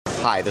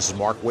Hi, this is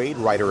Mark Waid,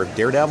 writer of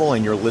Daredevil,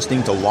 and you're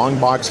listening to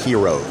Longbox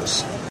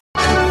Heroes.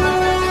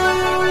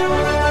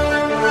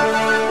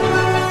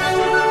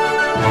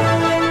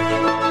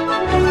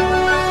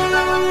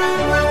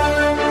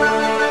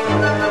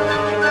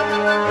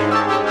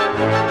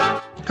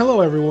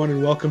 Hello, everyone,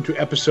 and welcome to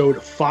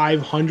episode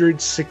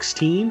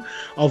 516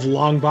 of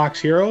Longbox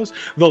Heroes,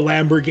 the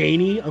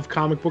Lamborghini of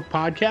comic book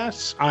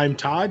podcasts. I'm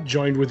Todd,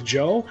 joined with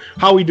Joe.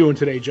 How are we doing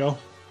today, Joe?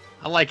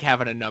 I like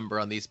having a number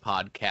on these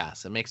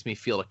podcasts. It makes me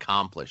feel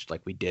accomplished,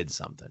 like we did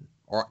something,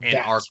 are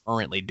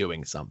currently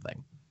doing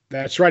something.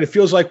 That's right. It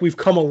feels like we've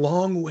come a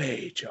long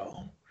way,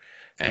 Joe.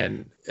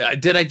 And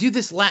did I do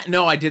this?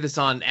 No, I did this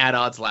on At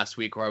Odds last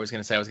week, where I was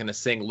going to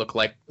sing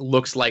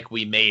 "Looks Like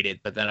We Made It,"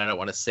 but then I don't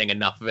want to sing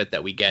enough of it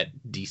that we get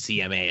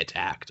DCMA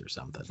attacked or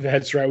something.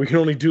 That's right. We can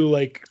only do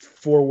like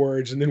 4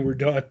 words and then we're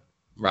done.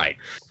 Right.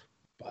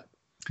 But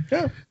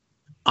yeah,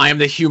 I am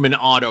the human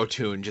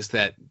auto-tune, just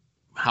that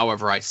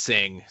however I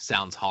sing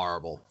sounds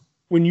horrible.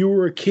 When you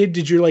were a kid,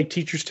 did your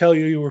teachers tell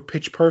you were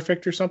pitch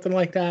perfect or something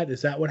like that?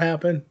 Is that what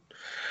happened?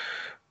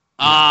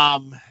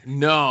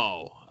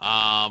 No.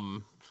 I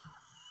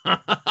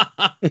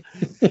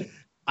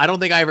don't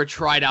think I ever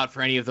tried out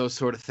for any of those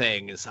sort of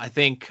things. I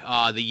think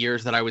the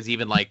years that I was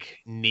even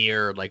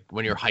near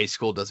when your high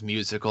school does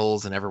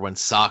musicals and everyone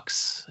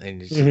sucks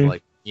and it's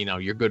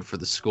you're good for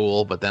the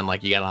school, but then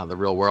you get out of the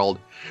real world,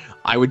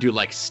 I would do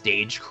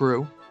stage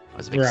crew. I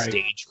was a big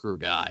stage crew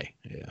guy.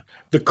 Yeah.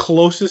 The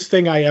closest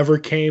thing I ever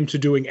came to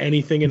doing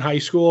anything in high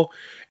school,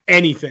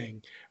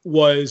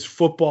 was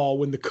football,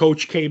 when the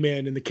coach came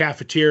in the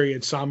cafeteria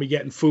and saw me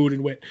getting food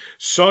and went,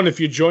 "Son, if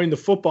you join the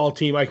football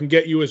team, I can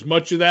get you as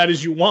much of that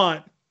as you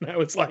want." And I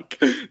was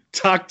like,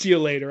 "Talk to you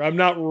later. I'm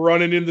not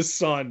running in the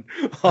sun.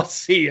 I'll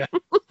see you."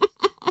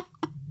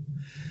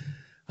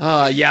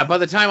 Yeah, by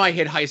the time I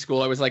hit high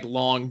school, I was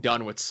long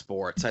done with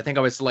sports. I think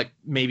I was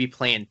maybe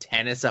playing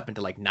tennis up into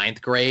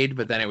 9th grade,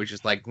 but then it was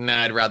just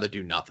nah, I'd rather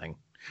do nothing.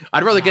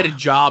 I'd rather get a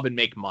job and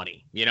make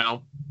money,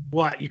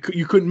 What? You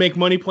couldn't make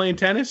money playing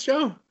tennis,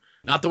 Joe?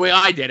 Not the way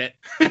I did it.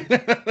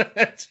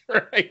 That's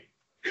right.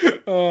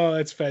 Oh,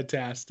 that's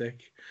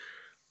fantastic.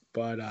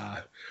 But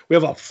we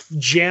have a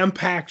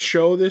jam-packed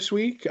show this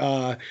week.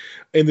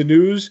 In the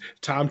news,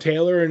 Tom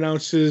Taylor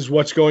announces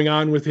what's going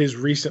on with his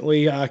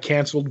recently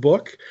canceled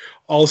book.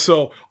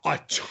 Also, a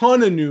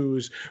ton of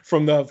news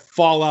from the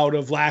fallout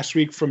of last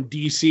week from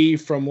DC,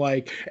 from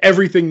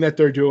everything that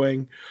they're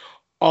doing.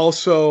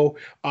 Also,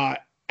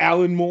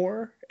 Alan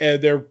Moore,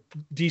 their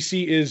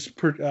DC is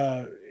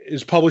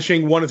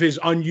publishing one of his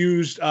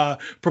unused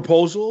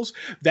proposals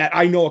that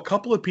I know a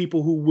couple of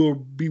people who will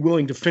be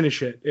willing to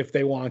finish it if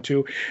they want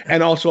to,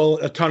 and also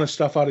a ton of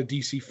stuff out of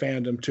DC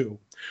fandom too.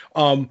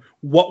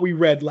 What we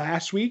read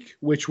last week,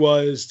 which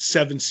was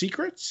 7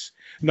 Secrets,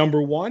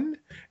 #1,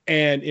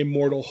 and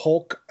Immortal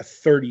Hulk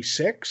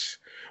 36.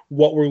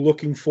 What we're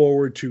looking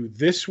forward to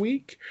this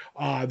week,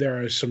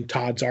 there are some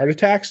Todd's Art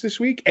Attacks this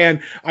week.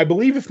 And I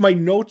believe, if my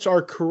notes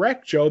are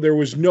correct, Joe, there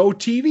was no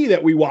TV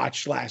that we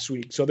watched last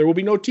week. So there will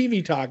be no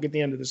TV talk at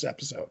the end of this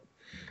episode.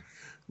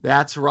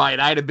 That's right.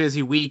 I had a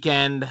busy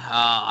weekend.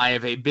 I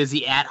have a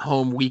busy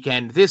at-home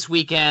weekend this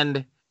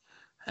weekend.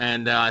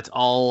 And it's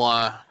all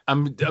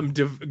I'm going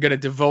to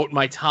devote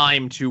my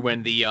time to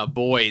when the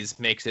Boys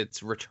makes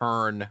its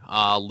return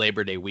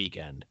Labor Day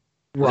weekend.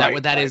 Is that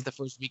what that is, the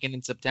first weekend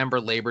in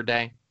September, Labor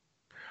Day?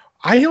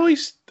 I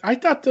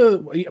thought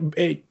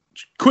it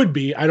could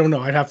be. I don't know.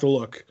 I'd have to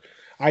look.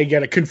 I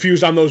get it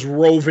confused on those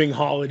roving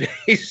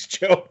holidays,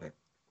 Joe.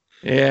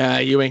 Yeah,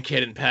 you ain't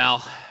kidding,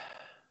 pal.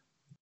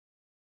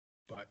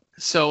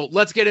 So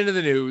let's get into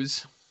the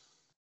news.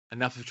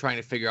 Enough of trying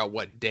to figure out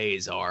what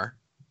days are.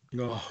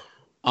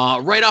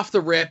 Right off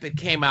the rip, it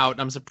came out.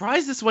 And I'm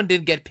surprised this one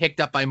didn't get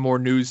picked up by more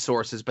news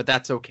sources, but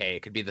that's okay.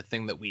 It could be the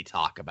thing that we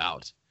talk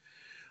about.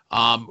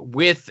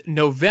 With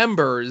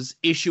November's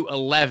issue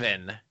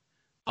 11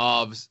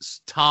 of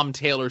Tom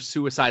Taylor's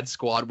Suicide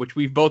Squad, which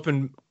we've both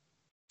been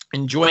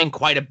enjoying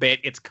quite a bit,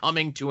 it's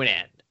coming to an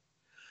end.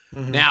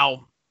 Mm-hmm.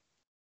 Now,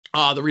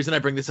 the reason I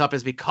bring this up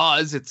is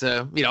because it's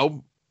a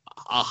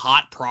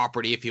hot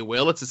property, if you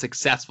will. It's a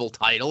successful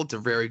title. It's a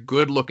very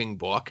good-looking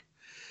book.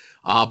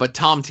 But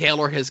Tom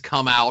Taylor has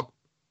come out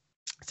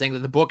saying that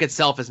the book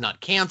itself is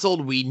not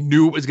canceled. We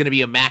knew it was going to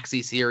be a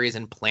maxi series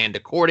and planned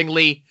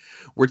accordingly.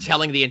 We're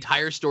telling the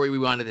entire story we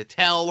wanted to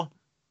tell,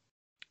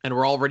 and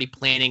we're already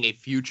planning a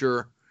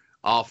future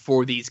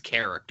for these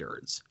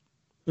characters.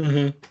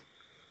 Mm-hmm.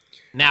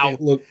 Now,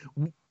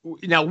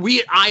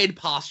 I had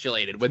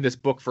postulated when this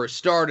book first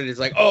started,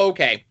 is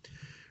okay,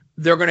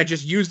 they're going to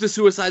just use the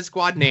Suicide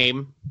Squad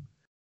name.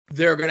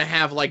 They're going to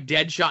have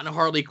Deadshot and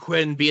Harley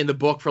Quinn be in the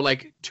book for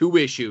 2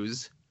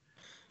 issues.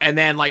 And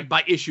then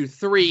by issue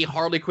 3,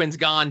 Harley Quinn's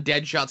gone,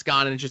 Deadshot's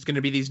gone, and it's just going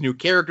to be these new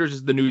characters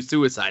as the new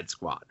Suicide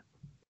Squad.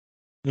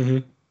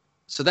 Mm-hmm.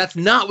 So that's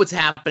not what's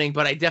happening,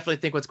 but I definitely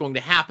think what's going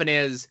to happen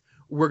is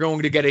we're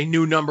going to get a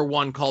new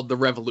 #1 called The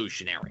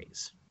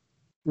Revolutionaries.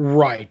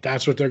 Right.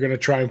 That's what they're going to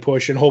try and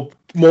push and hope.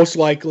 Most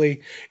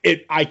likely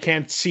I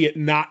can't see it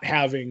not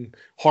having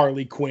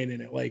Harley Quinn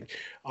in it, like,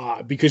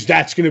 because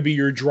that's going to be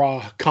your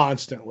draw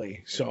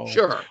constantly. So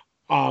Sure.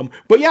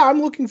 But yeah,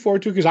 I'm looking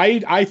forward to it because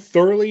I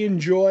thoroughly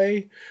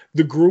enjoy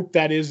the group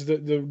that is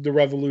the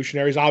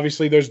Revolutionaries.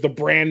 Obviously, there's the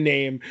brand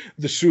name,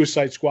 the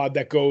Suicide Squad,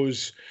 that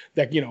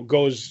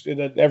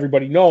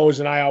everybody knows,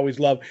 and I always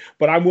love.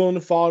 But I'm willing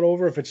to follow it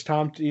over if it's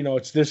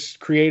it's this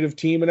creative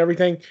team and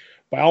everything.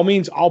 By all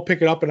means, I'll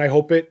pick it up, and I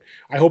hope it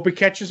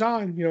catches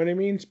on. You know what I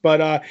mean?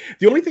 But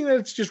the only thing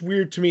that's just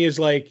weird to me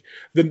is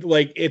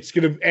it's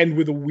gonna end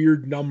with a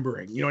weird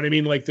numbering. You know what I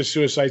mean? Like the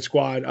Suicide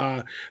Squad.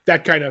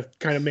 That kind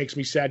of makes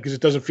me sad because it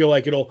doesn't feel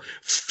like it'll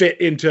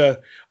fit into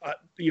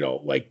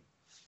like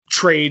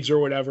trades or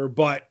whatever.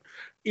 But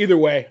either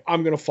way,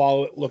 I'm gonna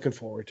follow it. Looking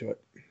forward to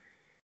it.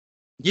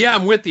 Yeah,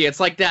 I'm with you. It's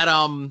like that.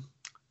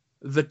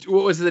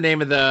 What was the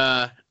name of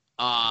the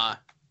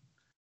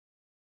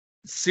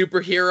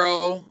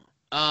superhero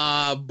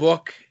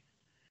book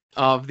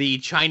of the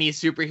Chinese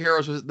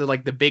superheroes? Was it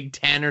like the Big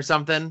 10 or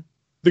something?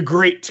 The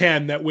Great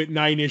 10 that went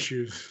 9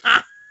 issues.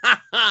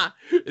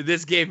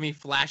 This gave me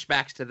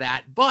flashbacks to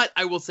that. But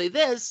I will say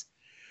this.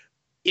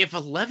 If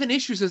 11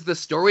 issues is the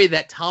story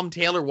that Tom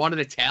Taylor wanted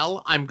to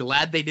tell, I'm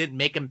glad they didn't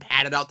make him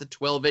pad it out to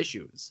 12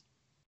 issues.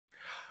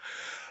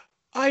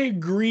 I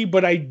agree,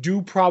 but I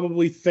do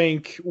probably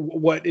think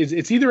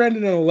it's either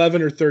ended in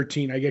 11 or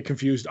 13. I get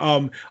confused.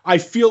 I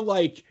feel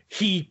like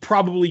he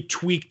probably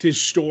tweaked his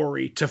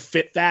story to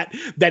fit that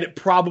it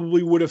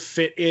probably would have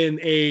fit in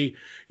a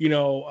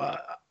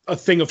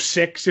thing of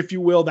 6, if you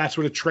will. That's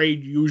what a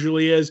trade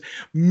usually is.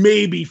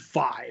 Maybe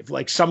 5.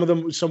 Like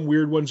some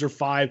weird ones are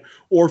 5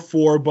 or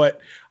 4,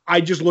 but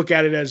I just look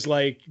at it as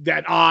like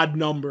that odd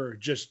number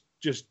just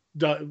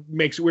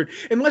makes it weird.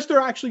 Unless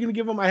they're actually going to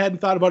give them, I hadn't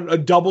thought about it, a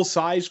double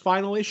size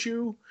final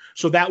issue.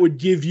 So that would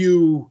give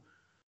you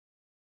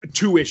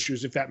 2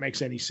 issues, if that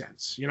makes any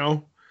sense,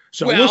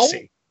 So we'll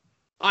see.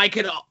 I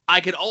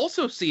could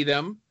also see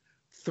them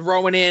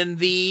throwing in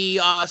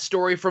the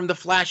story from the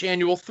Flash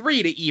Annual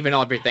 3 to even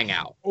everything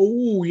out.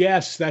 Oh,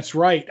 yes, that's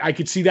right. I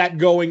could see that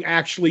going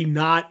actually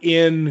not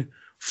in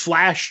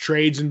Flash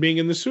trades and being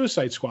in the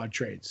Suicide Squad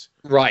trades.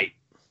 Right.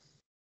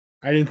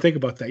 I didn't think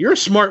about that. You're a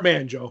smart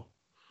man, Joe.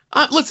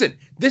 Listen,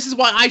 this is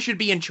why I should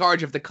be in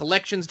charge of the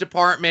collections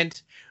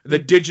department, the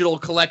digital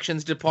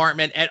collections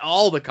department at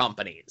all the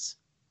companies.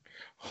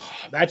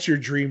 That's your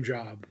dream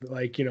job.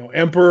 Like,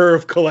 Emperor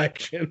of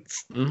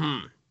Collections.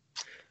 Mm-hmm.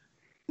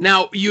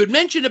 Now, you had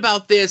mentioned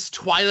about this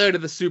Twilight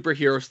of the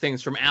Superheroes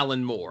things from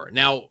Alan Moore.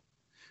 Now,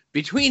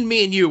 between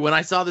me and you, when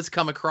I saw this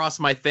come across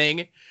my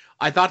thing,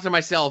 I thought to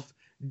myself,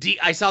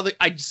 I saw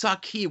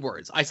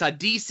keywords. I saw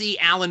DC,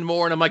 Alan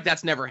Moore, and I'm like,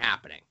 that's never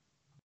happening.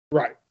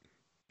 Right.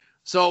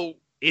 So,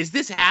 is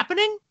this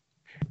happening?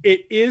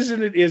 It is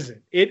and it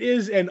isn't. It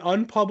is an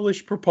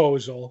unpublished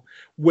proposal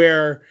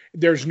where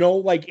there's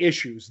no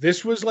issues.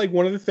 This was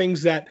one of the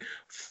things that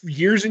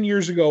years and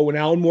years ago, when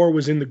Alan Moore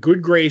was in the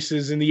good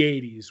graces in the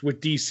 80s with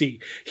DC,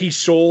 he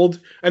sold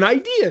an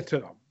idea to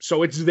them.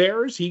 So it's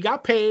theirs. He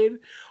got paid.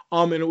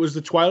 And it was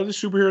the Twilight of the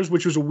Superheroes,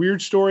 which was a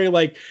weird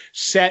story,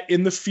 set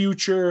in the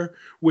future,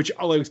 which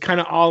was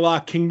kind of a la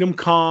Kingdom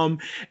Come.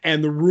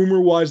 And the rumor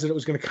was that it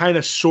was going to kind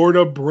of sort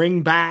of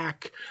bring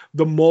back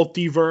the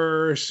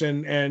multiverse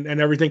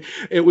and everything.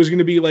 It was going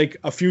to be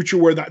a future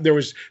where there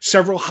was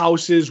several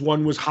houses.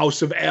 One was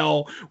House of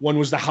El. One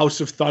was the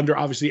House of Thunder.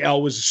 Obviously,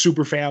 El was a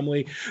super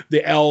family.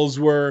 The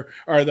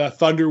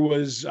Thunder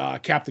was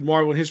Captain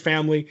Marvel and his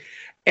family.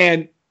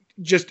 And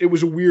it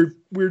was a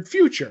weird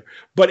future,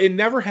 but it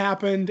never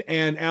happened.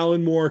 And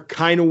Alan Moore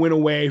kind of went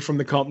away from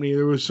the company.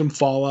 There was some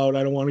fallout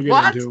I don't want to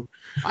get into.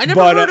 I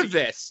never heard of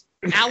this.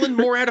 Alan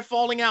Moore had a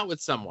falling out with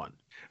someone.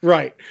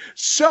 Right.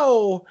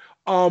 So,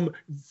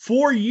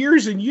 for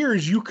years and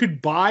years, you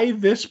could buy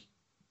this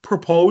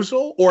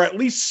proposal, or at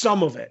least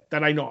some of it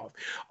that I know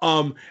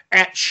of,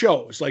 at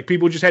shows.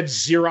 People just had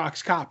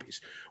Xerox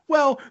copies.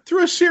 Well,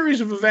 through a series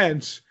of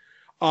events,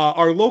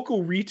 our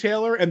local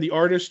retailer and the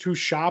artist who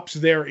shops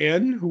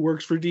therein, who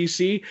works for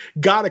DC,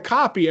 got a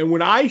copy. And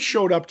when I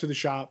showed up to the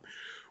shop,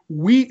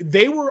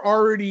 they were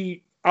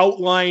already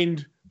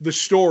outlined the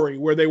story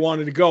where they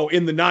wanted to go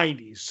in the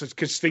 90s,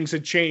 because things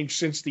had changed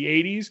since the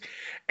 80s.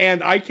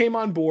 And I came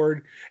on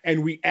board,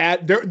 and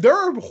there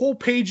are whole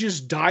pages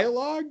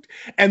dialogued,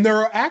 and there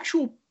are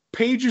actual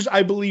pages,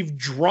 I believe,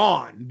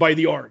 drawn by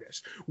the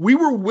artist. We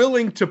were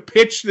willing to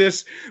pitch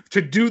this,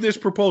 to do this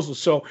proposal.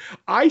 So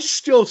I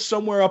still,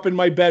 somewhere up in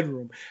my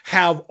bedroom,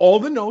 have all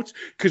the notes,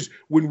 because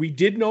when we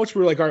did notes, we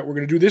were like, all right, we're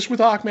going to do this with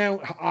Aquaman,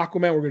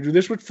 we're going to do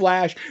this with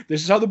Flash,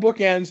 this is how the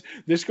book ends,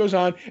 this goes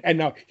on, and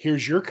now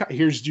here's your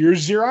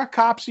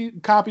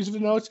Xerox copies of the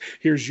notes,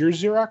 here's your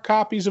Xerox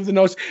copies of the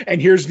notes, and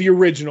here's the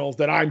original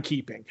that I'm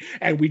keeping.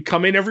 And we'd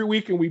come in every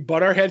week, and we'd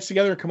butt our heads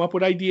together and come up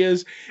with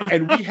ideas,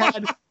 and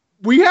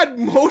we had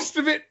most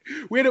of it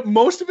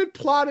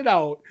plotted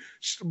out,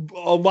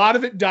 a lot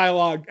of it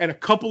dialogued, and a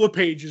couple of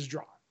pages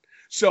drawn.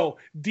 So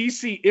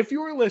DC, if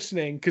you were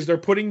listening, because they're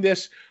putting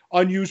this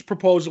unused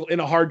proposal in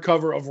a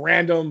hardcover of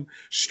random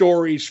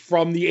stories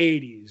from the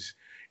 80s.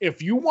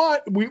 If you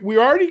want, we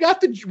already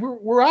got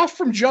we're off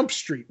from Jump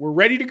Street. We're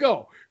ready to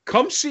go.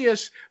 Come see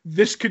us.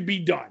 This could be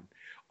done.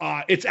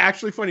 It's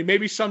actually funny.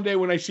 Maybe someday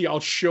when I see, I'll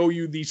show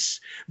you these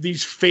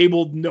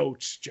fabled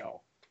notes,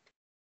 Joe.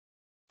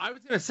 I was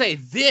going to say,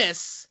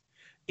 this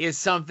is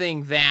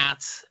something that,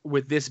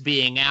 with this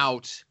being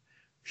out,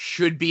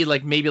 should be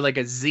like maybe like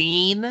a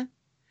zine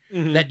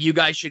that you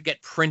guys should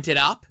get printed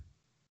up.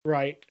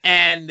 Right.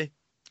 And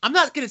I'm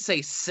not going to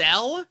say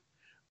sell,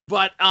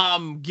 but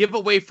give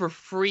away for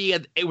free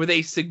with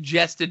a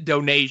suggested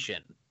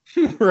donation.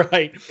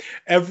 Right.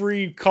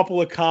 Every couple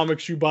of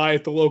comics you buy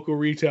at the local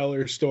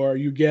retailer store,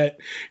 you get,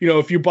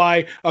 if you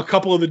buy a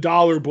couple of the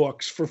dollar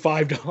books for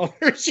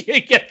 $5,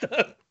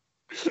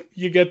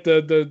 you get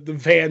the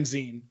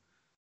fanzine.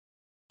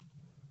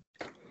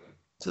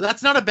 So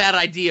that's not a bad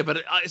idea,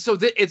 but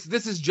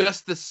this is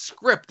just the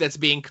script that's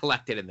being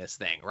collected in this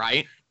thing,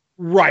 right?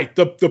 Right.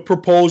 The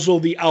proposal,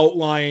 the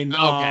outline,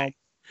 okay.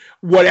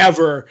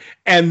 Whatever.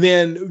 And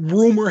then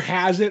rumor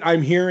has it,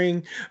 I'm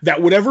hearing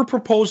that whatever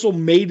proposal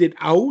made it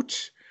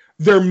out,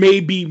 there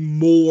may be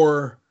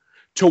more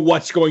to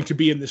what's going to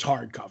be in this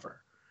hardcover.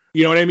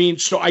 You know what I mean?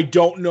 So I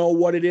don't know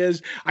what it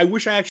is. I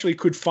wish I actually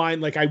could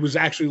find, I was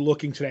actually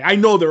looking today. I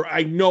know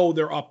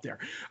they're up there.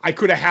 I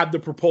could have had the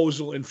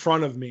proposal in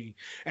front of me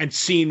and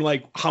seen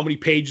how many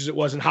pages it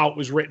was and how it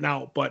was written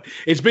out. But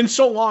it's been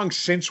so long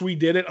since we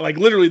did it.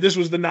 Literally, this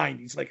was the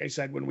 90s, like I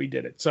said, when we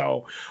did it.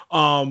 So,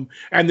 and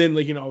then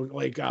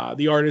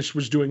the artist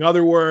was doing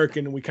other work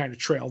and we kind of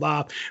trailed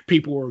off.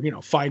 People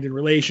were, finding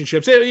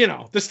relationships,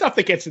 the stuff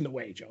that gets in the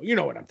way, Joe. You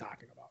know what I'm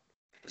talking about.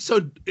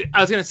 So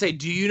I was going to say,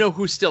 do you know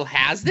who still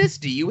has this?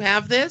 Do you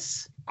have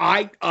this?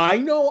 I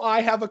know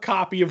I have a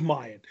copy of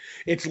mine.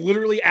 It's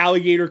literally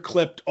alligator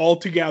clipped all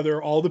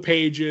together, all the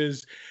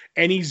pages,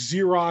 any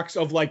Xerox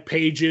of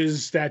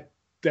pages that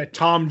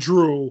Tom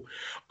drew.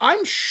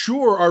 I'm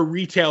sure our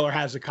retailer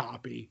has a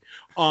copy.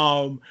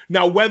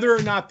 Now whether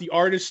or not the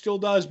artist still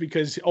does,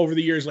 because over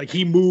the years,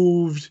 he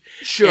moved,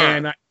 sure,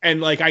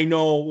 and I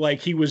know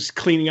he was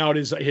cleaning out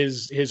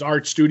his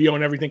art studio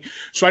and everything.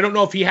 So I don't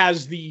know if he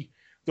has the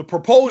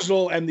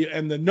proposal and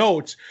the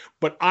notes,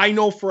 but I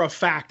know for a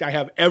fact I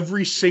have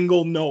every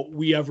single note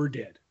we ever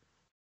did.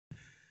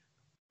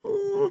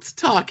 Let's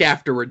talk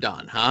after we're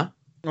done, huh?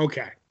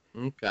 Okay.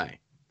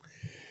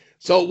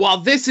 So while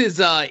this is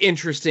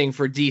interesting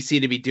for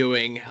DC to be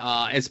doing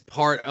as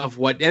part of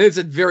and it's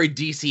a very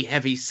DC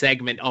heavy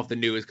segment of the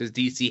news because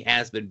DC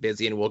has been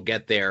busy and we'll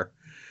get there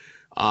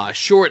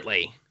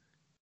shortly,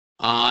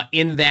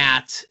 in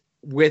that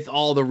with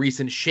all the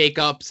recent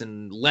shakeups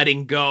and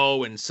letting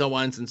go and so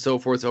on and so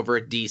forth over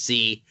at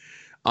DC,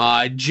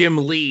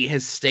 Jim Lee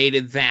has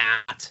stated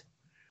that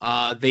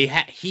they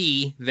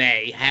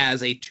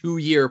has a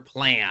 2-year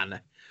plan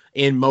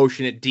in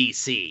motion at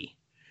DC.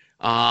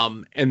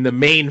 And the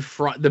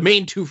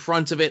main two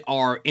fronts of it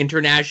are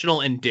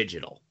international and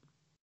digital.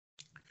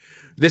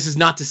 This is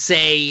not to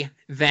say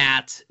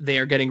that they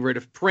are getting rid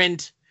of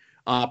print.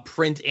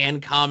 Print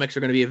and comics are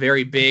going to be a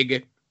very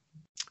big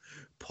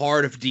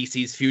part of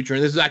DC's future.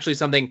 And this is actually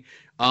something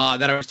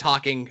that I was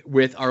talking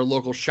with our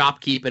local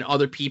shopkeep and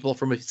other people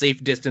from a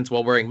safe distance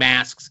while wearing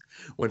masks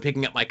when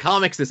picking up my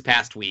comics this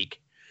past week.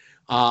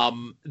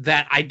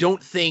 That I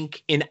don't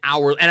think and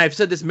I've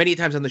said this many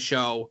times on the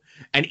show,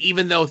 and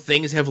even though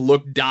things have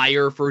looked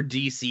dire for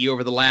DC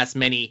over the last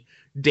many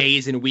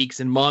days and weeks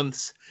and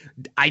months,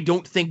 I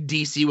don't think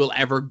DC will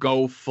ever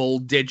go full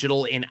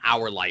digital in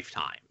our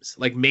lifetimes.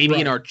 Maybe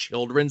in our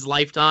children's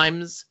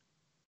lifetimes.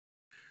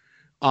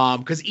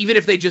 Because even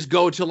if they just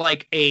go to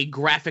a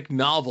graphic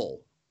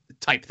novel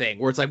type thing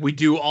where it's we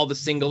do all the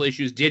single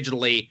issues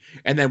digitally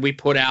and then we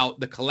put out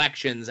the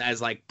collections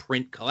as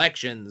print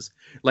collections,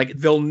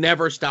 they'll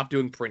never stop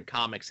doing print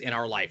comics in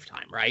our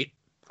lifetime, right?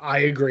 I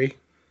agree.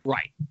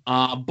 Right.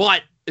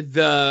 But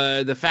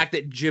the fact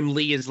that Jim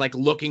Lee is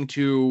looking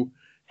to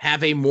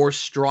have a more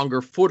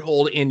stronger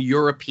foothold in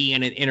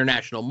European and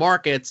international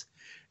markets,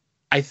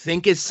 I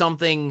think is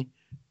something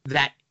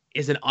that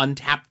is an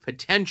untapped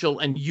potential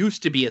and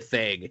used to be a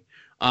thing,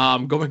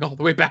 going all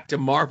the way back to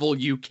Marvel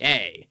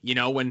UK,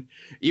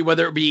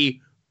 whether it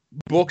be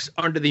books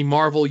under the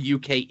Marvel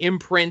UK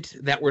imprint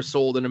that were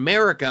sold in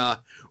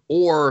America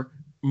or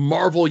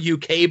Marvel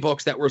UK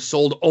books that were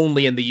sold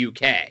only in the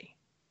UK.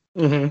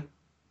 Mm-hmm.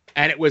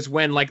 And it was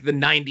when the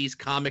 90s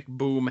comic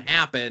boom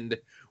happened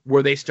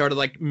where they started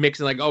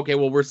mixing okay,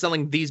 well, we're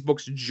selling these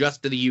books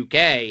just to the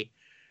UK.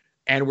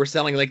 And we're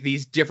selling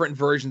these different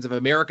versions of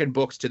American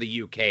books to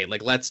the UK.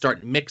 Let's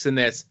start mixing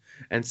this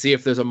and see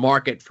if there's a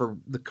market for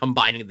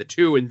combining the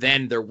two. And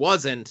then there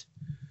wasn't.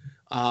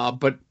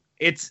 But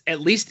it's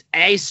at least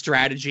a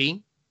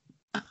strategy,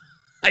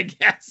 I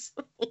guess.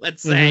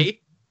 Let's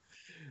say.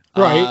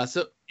 Right.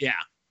 So yeah.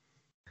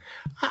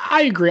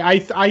 I agree.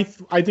 I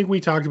think we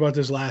talked about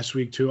this last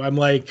week too. I'm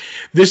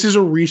this is a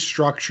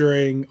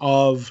restructuring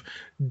of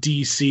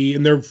DC,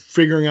 and they're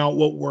figuring out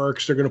what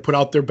works. They're going to put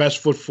out their best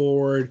foot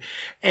forward,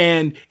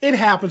 and it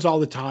happens all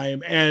the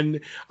time. And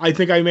I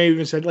think I may have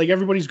even said, like,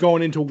 everybody's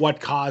going into what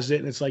caused it,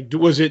 and it's like,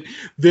 was it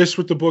this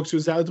with the books?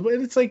 Was that?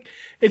 And it's like,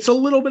 it's a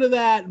little bit of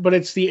that, but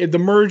it's the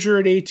merger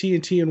at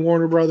AT&T and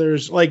Warner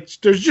Brothers. Like,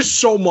 there's just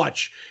so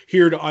much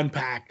here to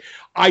unpack.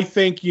 I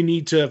think you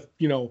need to,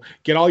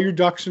 get all your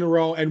ducks in a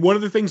row. And one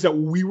of the things that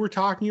we were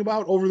talking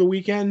about over the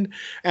weekend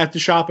at the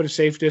shop at a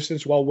safe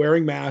distance while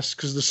wearing masks,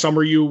 because the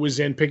Summer U was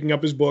in picking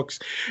up his books,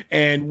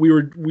 and we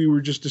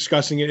were just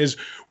discussing it, is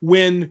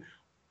when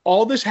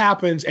all this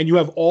happens and you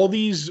have all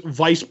these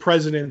vice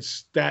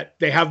presidents that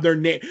they have their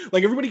name,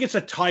 like everybody gets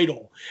a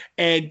title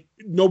and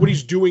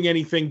nobody's doing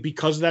anything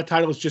because of that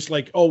title. It's just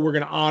like, oh, we're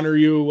going to honor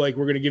you. Like,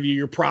 we're going to give you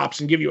your props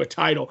and give you a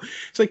title.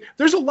 It's like,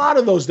 there's a lot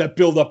of those that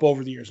build up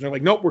over the years. And they're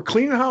like, nope, we're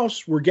cleaning the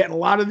house. We're getting a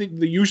lot of the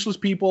useless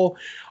people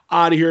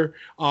out of here,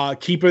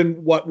 keeping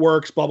what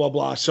works, blah, blah,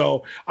 blah.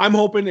 So I'm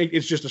hoping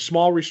it's just a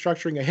small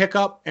restructuring, a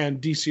hiccup,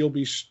 and DC will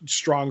be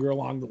stronger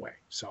along the way.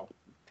 So.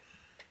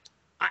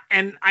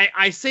 And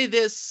I say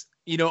this,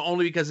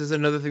 only because there's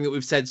another thing that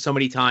we've said so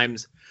many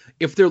times.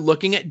 If they're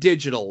looking at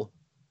digital,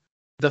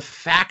 the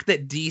fact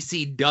that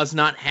DC does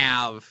not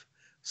have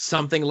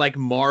something like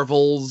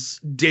Marvel's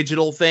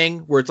digital thing,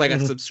 where it's like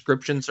a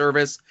subscription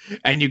service,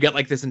 and you get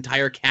like this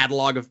entire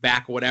catalog of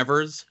back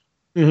whatevers,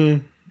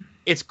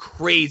 it's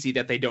crazy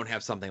that they don't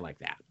have something like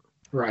that.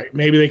 Right.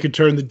 Maybe they could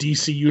turn the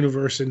DC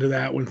universe into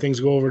that when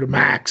things go over to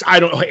Max. I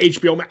don't know.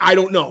 HBO Max. I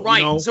don't know.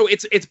 Right. So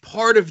it's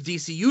part of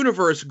DC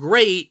universe.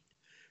 Great.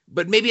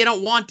 But maybe I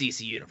don't want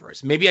DC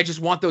Universe. Maybe I just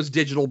want those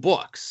digital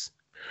books.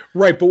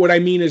 Right, but what I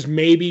mean is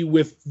maybe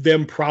with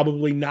them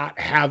probably not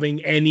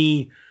having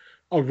any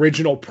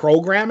original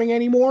programming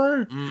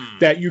anymore,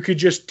 that you could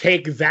just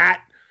take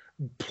that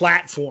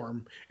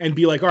platform and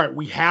be like, all right,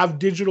 we have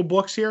digital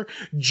books here.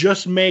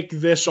 Just make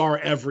this our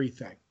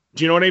everything.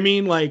 Do you know what I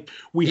mean? Like,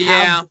 we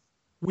have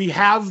the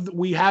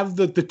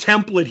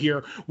template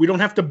here. We don't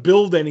have to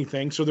build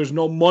anything, so there's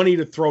no money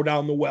to throw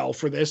down the well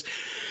for this.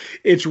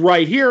 It's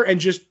right here, and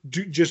just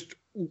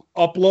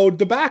upload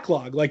the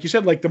backlog, like you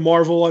said, like the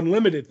Marvel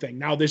Unlimited thing.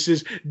 Now this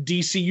is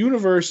DC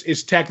Universe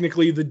is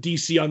technically the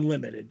DC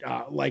Unlimited,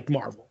 like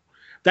Marvel.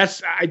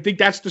 I think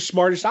that's the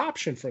smartest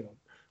option for them.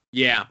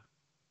 Yeah,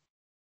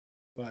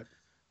 but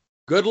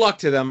good luck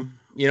to them.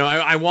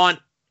 I want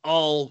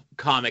all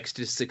comics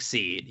to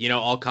succeed.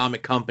 All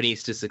comic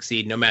companies to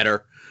succeed, no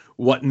matter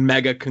what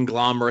mega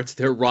conglomerates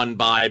they're run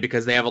by,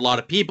 because they have a lot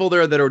of people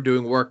there that are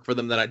doing work for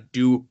them that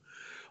do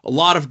a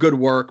lot of good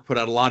work, put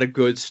out a lot of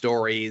good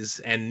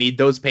stories, and need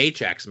those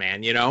paychecks,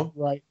 man,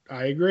 Right.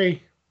 I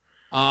agree.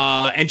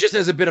 And just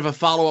as a bit of a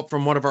follow-up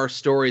from one of our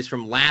stories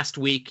from last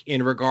week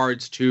in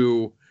regards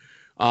to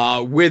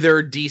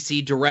Wither,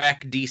 DC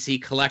Direct,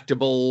 DC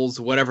Collectibles,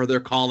 whatever they're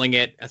calling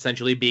it,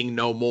 essentially being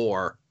no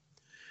more.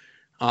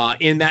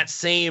 In that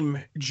same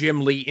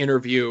Jim Lee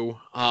interview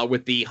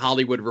with the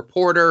Hollywood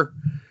Reporter,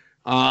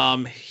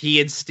 he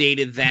had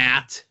stated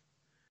that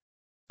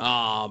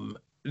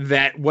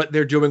that what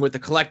they're doing with the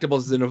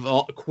collectibles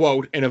is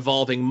quote, an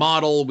evolving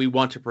model. We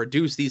want to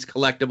produce these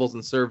collectibles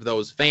and serve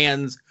those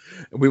fans.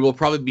 We will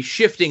probably be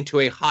shifting to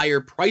a higher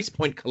price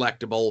point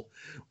collectible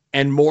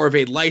and more of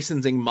a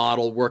licensing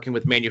model, working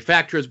with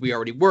manufacturers we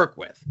already work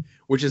with,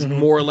 which is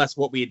more or less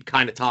what we had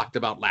kind of talked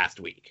about last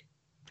week.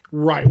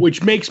 Right,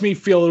 which makes me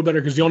feel a little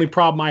better, because the only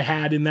problem I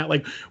had in that,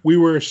 like we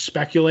were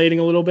speculating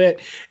a little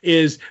bit,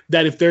 is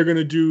that if they're going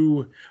to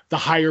do the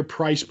higher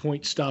price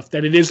point stuff,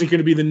 that it isn't going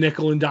to be the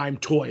nickel and dime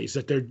toys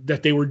that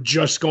they were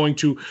just going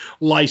to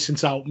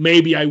license out.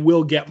 Maybe I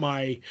will get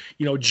my,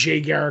 Jay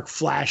Garrick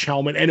Flash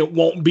helmet, and it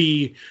won't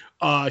be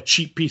a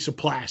cheap piece of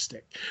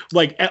plastic.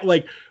 Like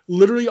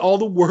literally all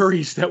the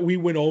worries that we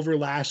went over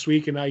last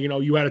week, and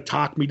you had to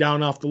talk me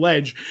down off the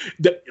ledge.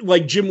 That,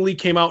 like, Jim Lee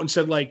came out and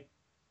said, like,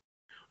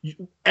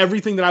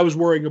 everything that I was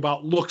worrying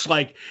about looks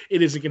like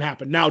it isn't going to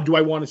happen. Now, do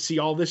I want to see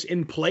all this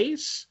in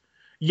place?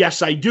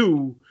 Yes, I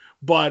do.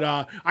 But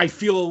I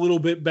feel a little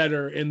bit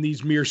better in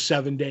these mere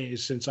 7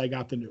 days since I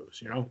got the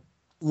news,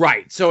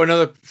 Right. So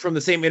another from the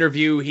same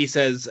interview, he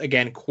says,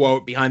 again,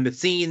 quote, behind the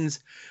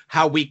scenes,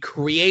 how we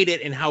create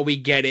it and how we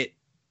get it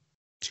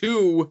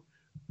to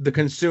the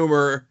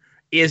consumer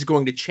is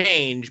going to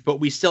change, but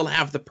we still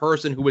have the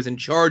person who was in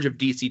charge of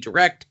DC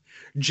Direct,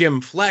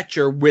 Jim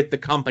Fletcher, with the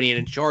company and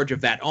in charge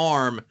of that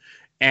arm.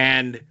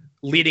 And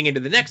leading into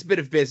the next bit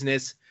of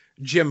business,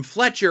 Jim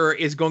Fletcher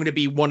is going to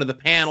be one of the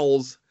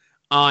panels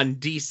on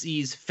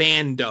DC's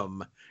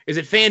Fandom. Is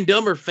it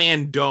Fandom or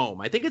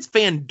Fandome? I think it's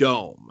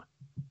Fandome.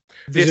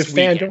 Is it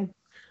Fandom?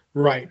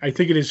 Right. I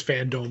think it is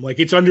Fandome. Like,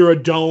 it's under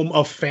a dome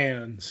of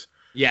fans.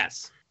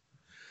 Yes.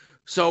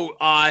 So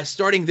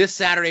starting this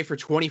Saturday for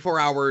 24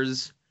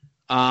 hours,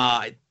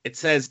 it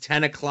says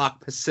 10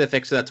 o'clock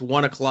Pacific, so that's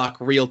 1 o'clock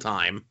real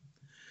time.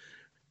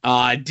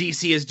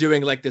 DC is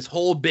doing like this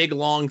whole big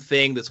long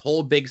thing, this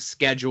whole big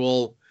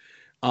schedule,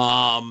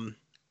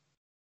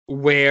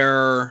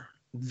 where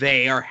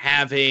they are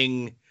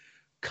having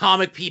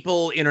comic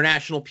people,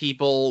 international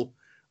people,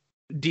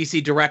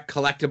 DC Direct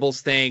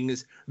collectibles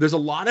things. There's a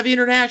lot of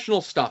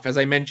international stuff, as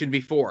I mentioned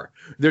before.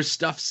 There's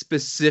stuff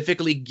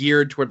specifically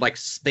geared toward like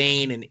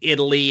Spain and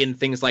Italy and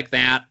things like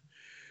that.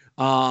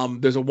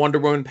 There's a Wonder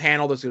Woman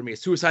panel. There's going to be a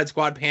Suicide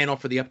Squad panel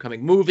for the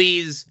upcoming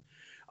movies.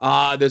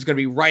 There's going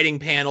to be writing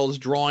panels,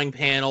 drawing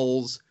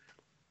panels,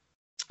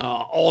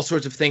 all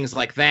sorts of things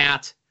like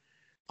that.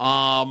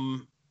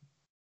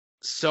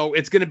 So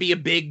it's going to be a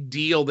big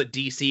deal that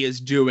DC is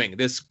doing.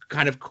 This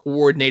kind of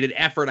coordinated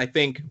effort, I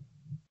think,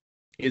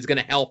 is going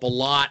to help a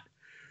lot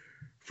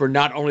for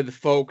not only the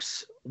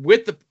folks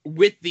with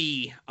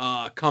the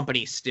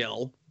company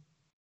still,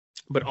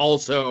 but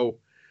also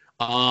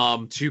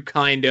to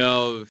kind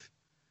of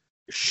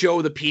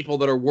show the people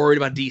that are worried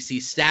about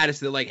DC's status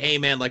that like, hey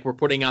man, like we're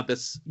putting out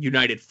this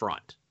united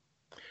front.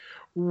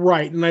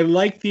 Right. And I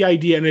like the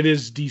idea, and it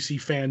is DC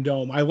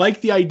Fandom. I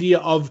like the idea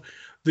of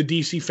the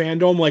DC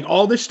Fandom. Like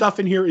all this stuff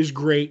in here is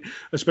great,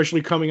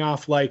 especially coming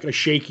off like a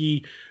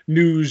shaky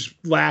news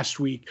last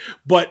week.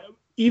 But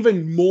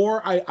even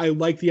more, I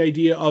like the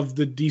idea of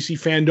the DC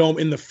Fandom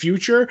in the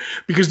future,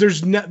 because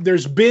there's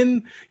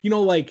been,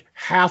 like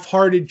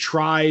half-hearted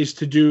tries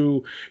to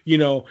do,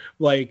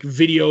 like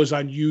videos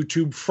on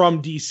YouTube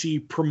from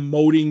DC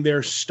promoting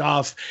their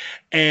stuff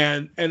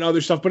and other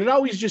stuff, but it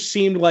always just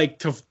seemed like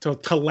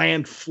to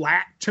land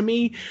flat to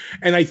me.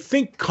 And I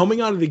think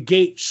coming out of the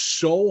gate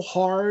so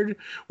hard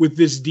with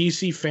this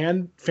DC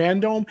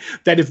fandom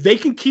that if they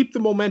can keep the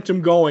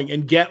momentum going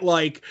and get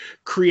like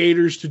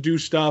creators to do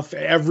stuff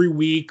every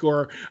week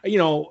or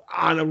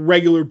on a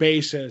regular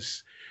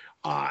basis,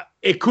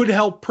 it could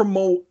help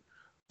promote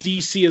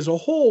DC as a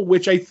whole,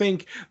 which I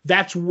think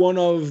that's one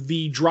of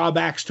the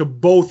drawbacks to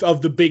both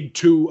of the big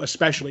two,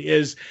 especially,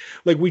 is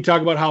like we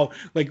talk about how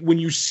like when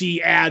you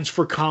see ads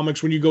for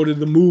comics when you go to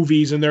the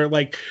movies and they're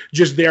like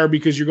just there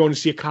because you're going to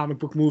see a comic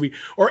book movie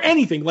or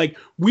anything, like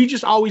we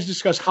just always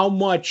discuss how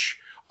much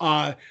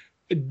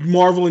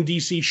Marvel and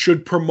DC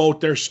should promote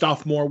their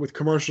stuff more with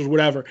commercials,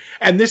 whatever.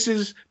 And this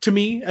is, to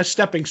me, a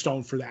stepping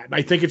stone for that. And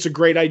I think it's a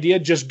great idea.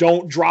 Just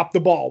don't drop the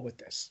ball with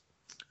this.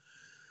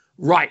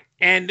 Right.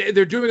 And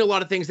they're doing a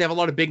lot of things. They have a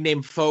lot of big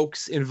name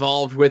folks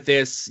involved with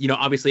this.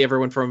 Obviously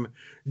everyone from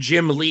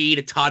Jim Lee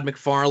to Todd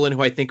McFarlane,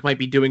 who I think might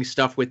be doing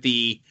stuff with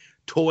the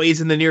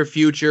toys in the near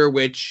future,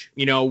 which,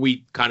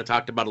 we kind of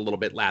talked about a little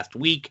bit last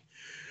week.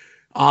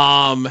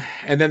 And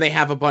then they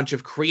have a bunch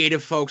of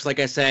creative folks.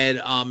 Like I said,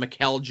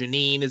 Mikel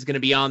Janine is going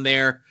to be on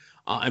there.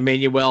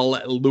 Emmanuel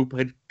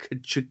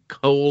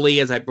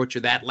Lupaccioli, as I butcher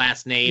that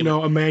last name.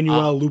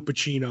 Emmanuel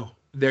Lupacino.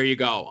 There you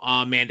go.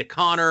 Amanda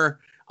Connor.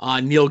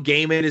 Neil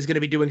Gaiman is going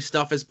to be doing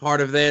stuff as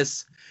part of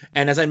this.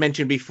 And as I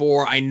mentioned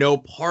before, I know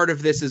part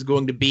of this is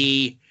going to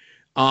be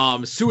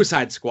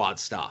Suicide Squad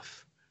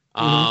stuff.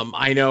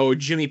 I know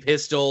Jimmy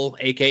Pistol,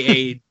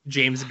 a.k.a.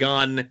 James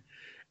Gunn,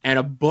 and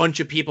a bunch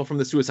of people from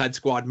the Suicide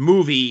Squad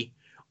movie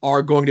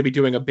are going to be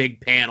doing a big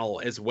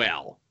panel as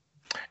well.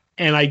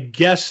 And I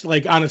guess,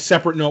 like, on a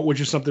separate note, which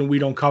is something we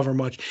don't cover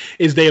much,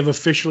 is they have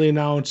officially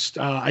announced,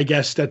 I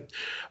guess, that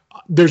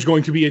there's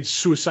going to be a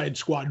Suicide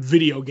Squad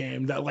video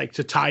game that, like,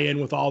 to tie in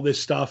with all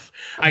this stuff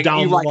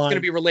down the line. It's going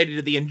to be related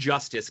to the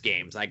Injustice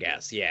games, I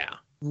guess. Yeah.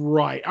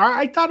 Right.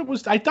 I thought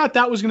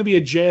that was going to be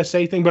a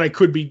JSA thing, but I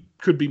could be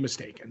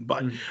mistaken.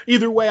 But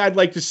either way, I'd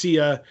like to see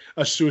a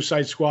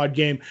Suicide Squad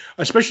game,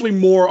 especially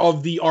more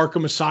of the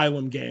Arkham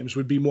Asylum games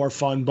would be more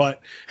fun.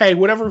 But hey,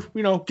 whatever,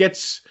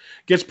 gets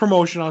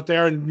promotion out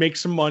there and makes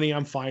some money,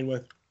 I'm fine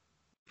with.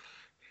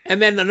 And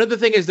then another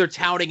thing is they're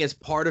touting as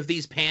part of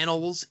these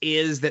panels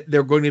is that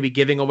they're going to be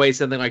giving away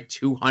something like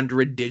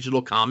 200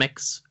 digital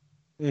comics.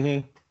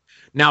 Mm-hmm.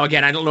 Now,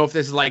 again, I don't know if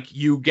this is like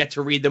you get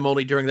to read them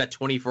only during that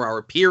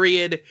 24-hour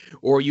period,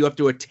 or you have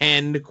to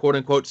attend, quote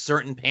unquote,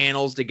 certain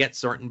panels to get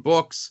certain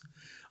books.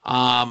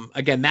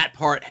 Again, that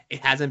part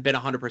hasn't been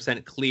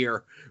 100%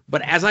 clear.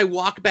 But as I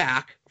walk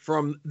back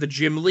from the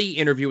Jim Lee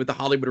interview with the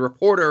Hollywood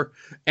Reporter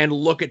and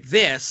look at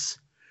this,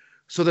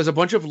 so there's a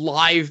bunch of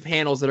live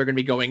panels that are going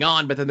to be going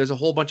on, but then there's a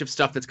whole bunch of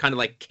stuff that's kind of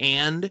like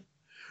canned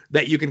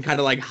that you can kind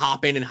of like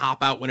hop in and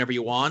hop out whenever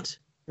you want.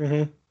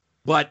 Mm-hmm.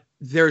 But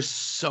there's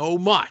so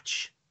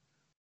much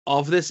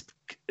of this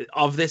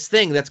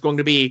thing that's going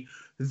to be,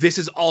 this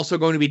is also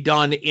going to be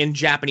done in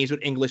Japanese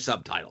with English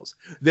subtitles.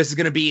 This is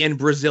going to be in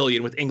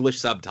Brazilian with English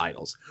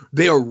subtitles.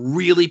 They are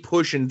really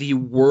pushing the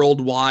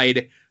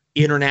worldwide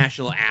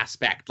international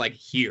aspect, like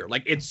here.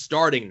 Like, it's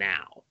starting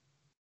now.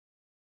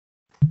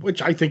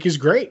 Which I think is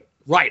great.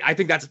 Right. I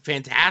think that's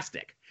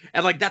fantastic.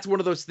 And like, that's one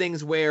of those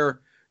things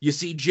where you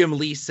see Jim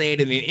Lee say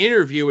it in an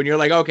interview and you're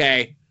like,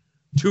 okay,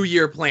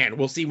 2-year plan.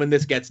 We'll see when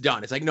this gets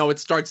done. It's like, no, it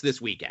starts this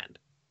weekend.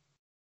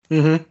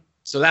 Mm-hmm.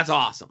 So that's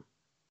awesome.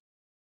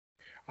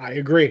 I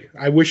agree.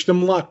 I wish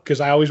them luck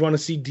because I always want to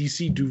see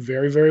DC do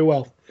very, very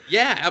well.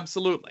 Yeah,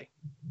 absolutely.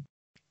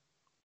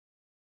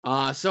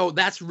 So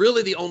that's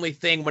really the only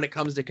thing when it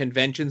comes to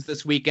conventions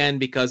this weekend,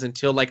 because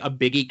until like a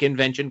biggie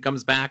convention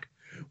comes back,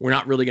 we're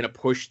not really going to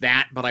push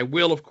that. But I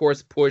will, of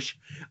course, push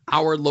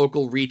our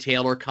local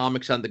retailer,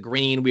 Comics on the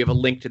Green. We have a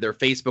link to their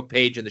Facebook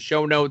page in the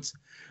show notes.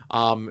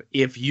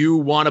 If you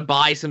want to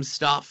buy some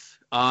stuff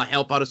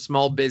help out a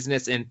small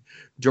business and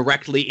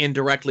directly,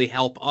 indirectly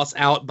help us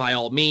out, by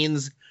all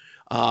means.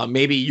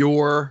 Maybe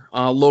your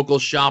local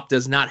shop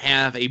does not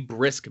have a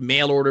brisk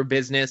mail order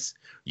business.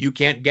 You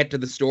can't get to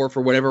the store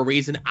for whatever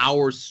reason.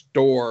 Our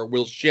store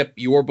will ship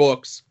your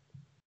books,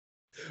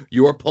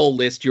 your pull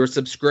list, your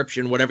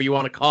subscription, whatever you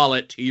want to call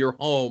it, to your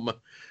home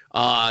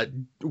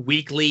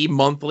weekly,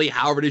 monthly,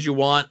 however it is you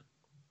want.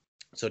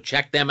 So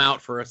check them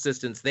out for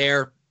assistance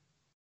there.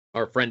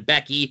 Our friend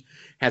Becky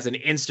has an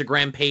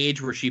Instagram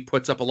page where she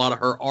puts up a lot of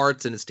her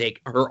art and is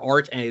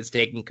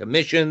taking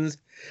commissions.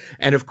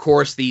 And of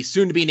course, the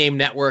soon-to-be-named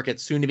network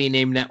at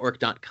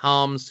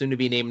soon-to-be-named-network.com,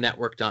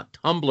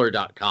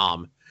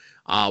 soon-to-be-named-network.tumblr.com,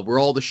 where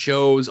all the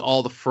shows,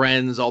 all the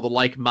friends, all the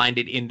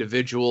like-minded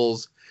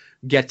individuals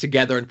get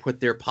together and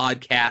put their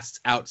podcasts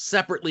out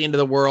separately into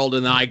the world,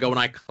 and then I go and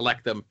I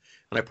collect them,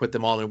 and I put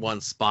them all in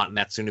one spot, and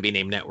that's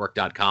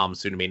soon-to-be-named-network.com,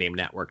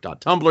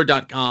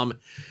 soon-to-be-named-network.tumblr.com.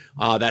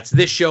 That's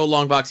this show,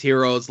 Longbox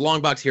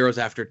Heroes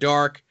After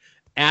Dark,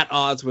 At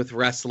Odds with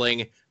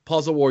Wrestling,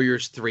 Puzzle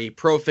Warriors 3,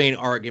 Profane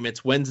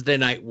Arguments, Wednesday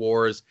Night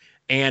Wars,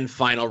 and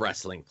Final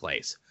Wrestling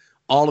Place.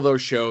 All of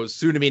those shows,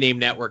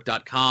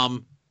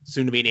 soon-to-be-named-network.com,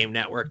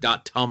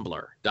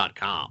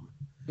 soon-to-be-named-network.tumblr.com.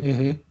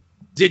 Mm-hmm.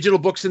 Digital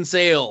books and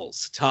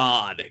sales,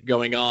 Todd,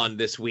 going on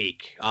this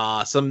week.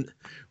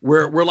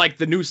 We're like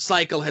the new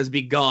cycle has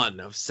begun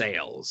of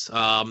sales.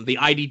 The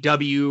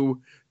IDW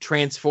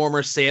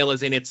Transformer sale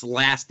is in its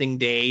lasting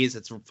days,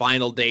 its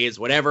final days,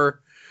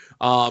 whatever.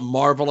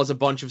 Marvel has a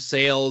bunch of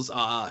sales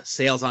on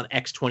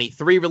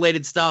X-23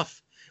 related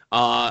stuff,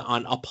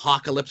 on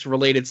Apocalypse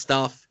related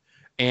stuff,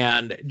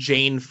 and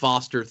Jane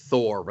Foster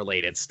Thor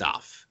related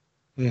stuff.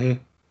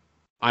 Mm-hmm.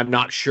 I'm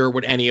not sure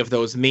what any of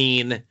those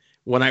mean.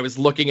 When I was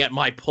looking at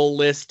my pull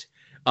list,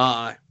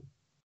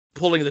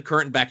 pulling the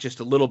curtain back just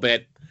a little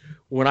bit,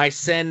 when I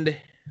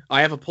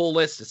have a pull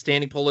list, a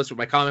standing pull list with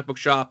my comic book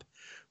shop,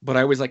 but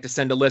I always like to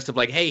send a list of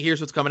like, hey,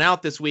 here's what's coming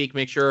out this week.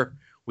 Make sure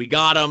we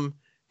got them.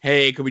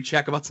 Hey, could we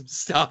check about some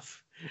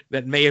stuff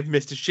that may have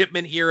missed a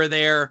shipment here or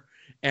there?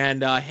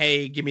 And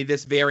hey, give me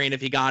this variant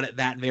if you got it,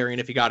 that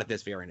variant if you got it,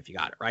 this variant if you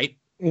got it, right?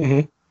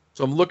 Mm-hmm.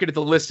 So I'm looking at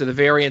the list of the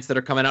variants that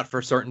are coming out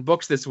for certain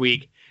books this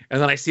week,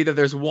 and then I see that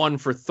there's one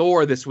for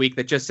Thor this week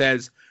that just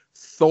says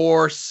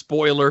Thor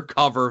spoiler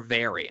cover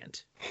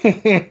variant.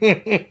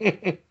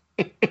 And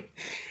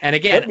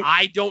again,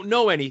 I don't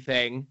know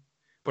anything,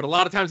 but a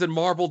lot of times when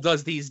Marvel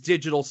does these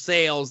digital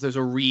sales, there's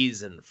a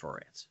reason for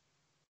it.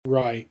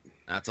 Right.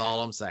 That's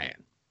all I'm saying.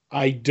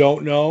 I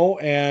don't know,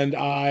 and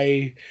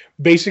I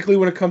basically,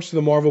 when it comes to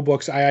the Marvel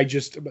books, I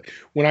just,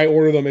 when I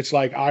order them, it's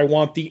like I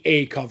want the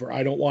A cover.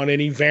 I don't want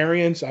any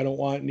variants. I don't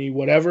want any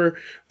whatever.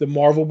 The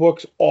Marvel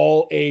books,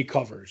 all A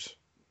covers.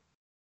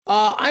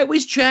 I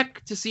always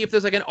check to see if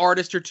there's like an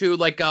artist or two,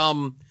 like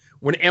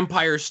when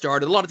Empire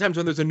started. A lot of times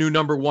when there's a new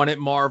 #1 at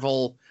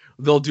Marvel,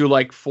 they'll do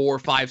like 4,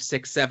 5,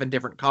 6, 7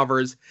 different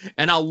covers,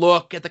 and I'll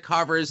look at the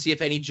covers, see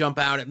if any jump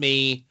out at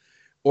me.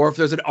 Or if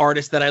there's an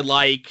artist that I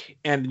like,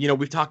 and, you know,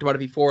 we've talked about it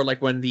before,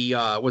 like when the,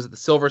 was it the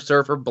Silver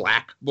Surfer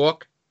Black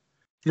book?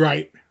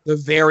 Right. The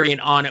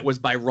variant on it was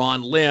by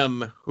Ron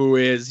Lim, who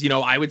is, you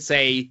know, I would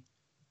say,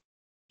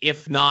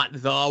 if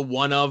not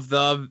one of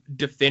the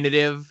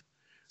definitive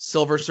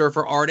Silver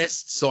Surfer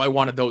artists, so I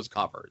wanted those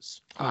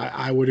covers.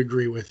 I would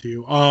agree with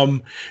you.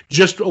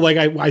 Just like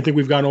I think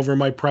we've gone over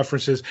my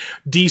preferences.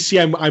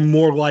 DC, I'm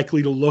more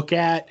likely to look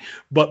at,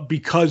 but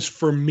because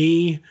for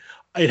me,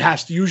 it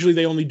has to, usually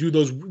they only do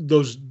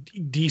those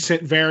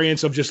decent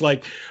variants of just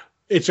like,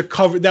 it's a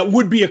cover that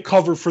would be a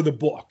cover for the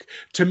book.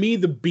 To me,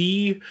 the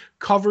B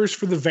covers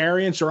for the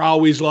variants are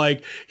always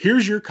like,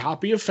 here's your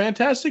copy of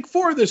Fantastic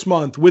Four this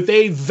month with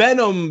a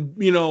Venom,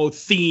 you know,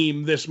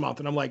 theme this month.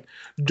 And I'm like,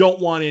 don't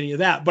want any of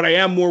that. But I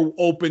am more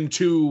open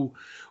to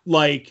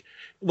like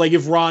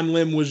if Ron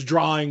Lim was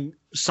drawing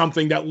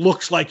something that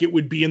looks like it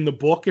would be in the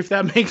book, if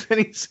that makes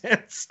any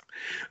sense.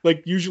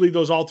 Like usually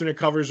those alternate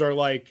covers are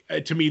like,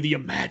 to me, the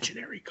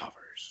imaginary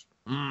covers.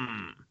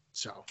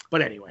 So,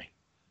 but anyway.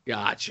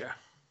 Gotcha.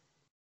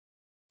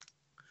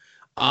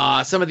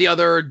 Some of the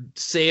other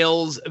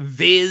sales,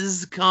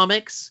 Viz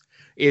Comics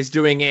is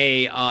doing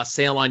a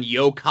sale on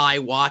Yokai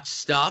Watch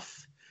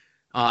stuff.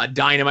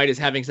 Dynamite is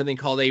having something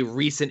called a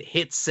recent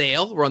hit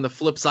sale, where on the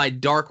flip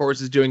side, Dark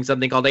Horse is doing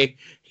something called a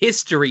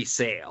history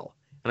sale.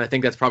 And I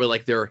think that's probably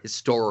like their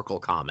historical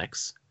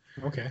comics.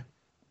 Okay.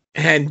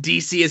 And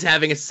DC is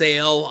having a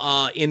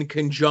sale in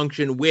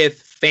conjunction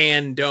with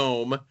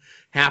Fandom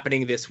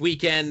happening this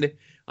weekend.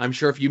 I'm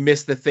sure if you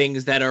miss the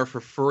things that are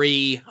for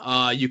free,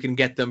 you can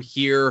get them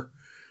here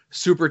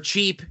super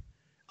cheap.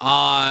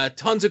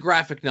 Tons of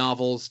graphic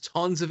novels,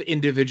 tons of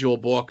individual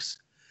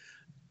books.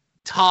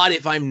 Todd,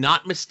 if I'm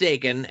not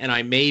mistaken, and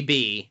I may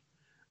be,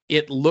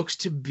 it looks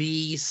to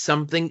be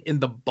something in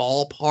the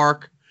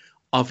ballpark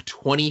of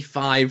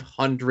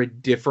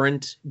 2,500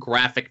 different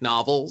graphic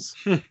novels.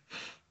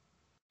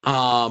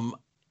 And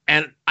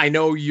I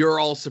know you're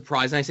all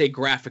surprised. And I say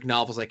graphic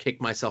novels, I kick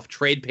myself.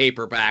 Trade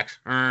paperbacks.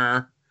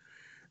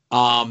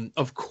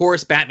 Of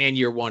course, Batman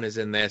Year One is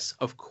in this.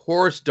 Of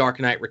course,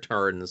 Dark Knight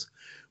Returns.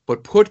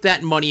 But put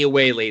that money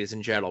away, ladies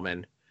and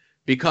gentlemen,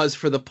 because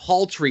for the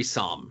paltry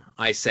sum,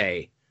 I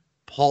say,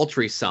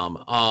 paltry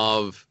sum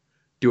of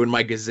doing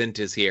my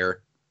gazintas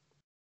here,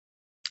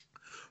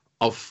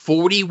 of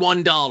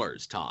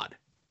 $41, Todd,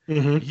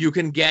 you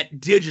can get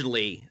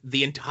digitally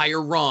the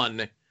entire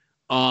run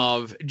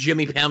of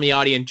Jimmy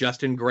Palmiotti and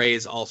Justin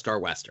Gray's All-Star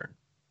Western.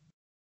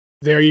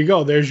 There you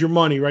go. There's your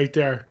money right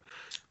there.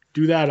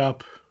 Do that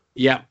up.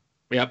 Yep.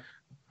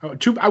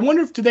 I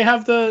wonder if, do they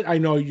have the, I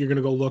know you're going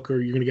to go look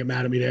or you're going to get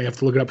mad at me. I have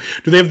to look it up.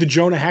 Do they have the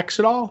Jonah Hex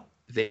at all?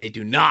 They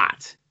do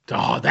not.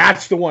 Oh,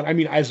 that's the one. I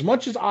mean, as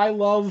much as I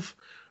love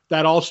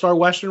that All-Star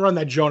Western run,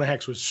 that Jonah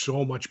Hex was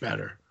so much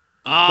better.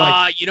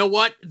 You know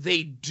what?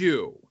 They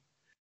do.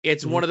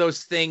 It's one of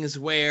those things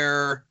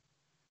where,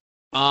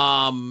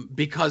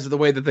 because of the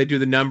way that they do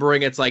the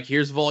numbering, it's like,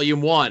 here's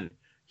volume 1,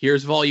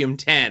 here's volume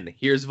 10,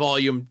 here's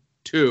volume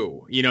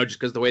 2, just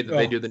because the way that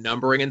they do the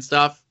numbering and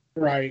stuff.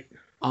 Right.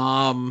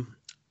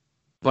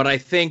 But I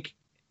think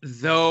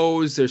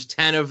there's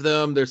 10 of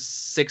them, there's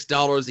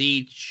 $6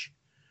 each,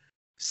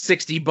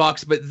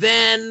 $60, but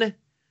then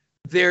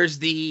there's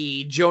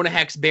the Jonah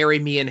Hex Bury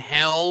Me in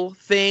Hell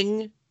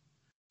thing,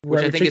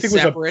 which I think is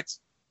separate.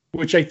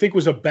 Which I think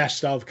was a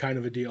best of kind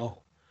of a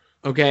deal.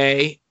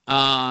 Okay.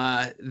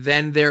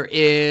 Then there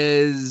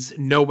is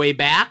No Way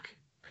Back.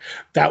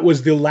 That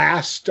was the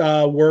last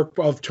work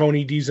of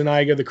Tony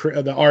DeZuniga,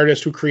 the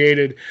artist who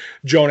created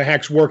Jonah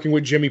Hex, working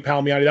with Jimmy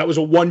Palmiotti. That was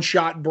a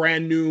one-shot,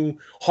 brand new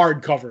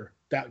hardcover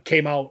that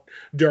came out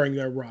during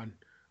their run,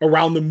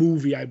 around the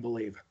movie, I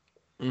believe.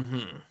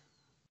 Mm-hmm.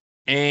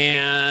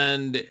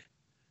 And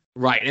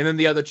then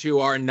the other two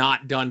are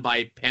not done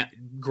by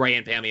Gray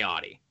and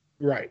Palmiotti.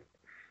 Right.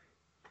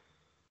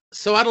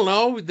 So I don't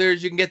know.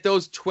 You can get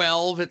those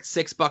 12 at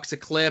 $6 a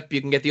clip.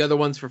 You can get the other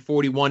ones for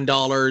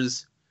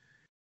 $41.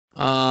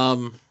 I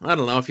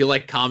don't know. If you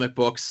like comic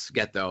books,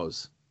 get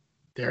those.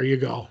 There you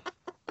go.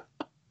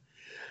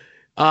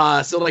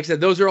 So like I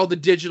said, those are all the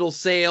digital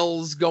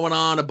sales going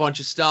on. A bunch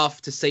of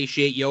stuff to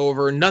satiate you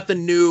over.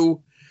 Nothing new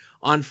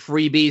on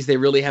freebies. They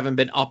really haven't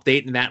been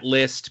updating that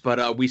list,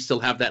 but we still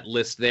have that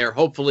list there.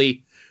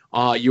 Hopefully,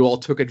 you all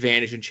took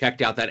advantage and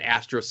checked out that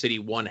Astro City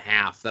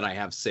 1/2 that I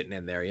have sitting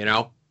in there.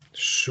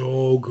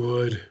 So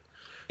good.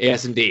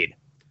 Yes, indeed.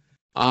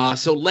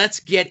 So let's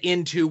get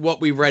into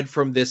what we read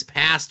from this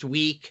past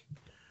week.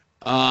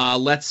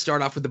 Let's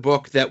start off with the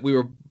book that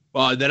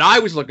that I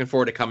was looking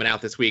forward to coming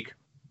out this week,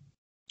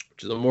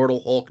 which is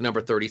Immortal Hulk number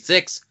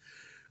 36,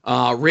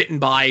 written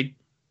by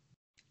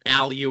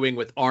Al Ewing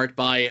with art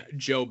by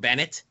Joe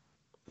Bennett.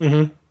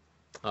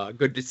 Mm-hmm.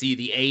 Good to see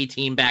the A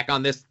team back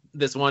on this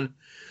one.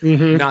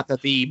 Mm-hmm. Not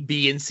that the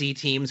B and C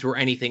teams were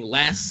anything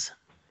less.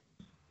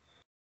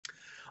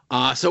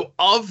 So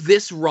of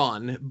this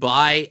run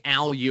by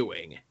Al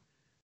Ewing,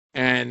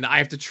 and I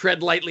have to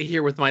tread lightly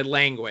here with my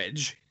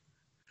language,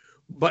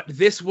 but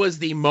this was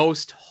the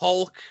most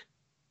Hulk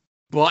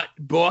butt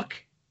book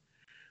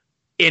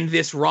in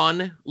this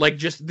run.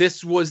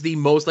 This was the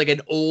most like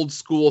an old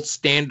school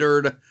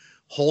standard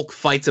Hulk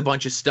fights a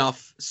bunch of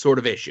stuff sort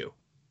of issue.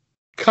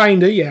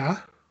 Kinda, yeah.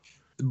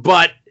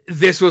 But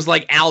this was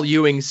like Al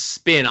Ewing's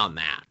spin on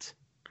that.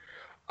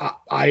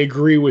 I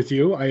agree with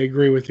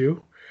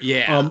you.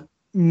 Yeah.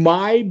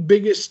 My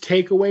biggest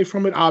takeaway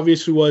from it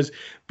obviously was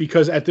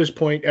because at this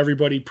point,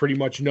 everybody pretty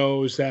much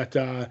knows that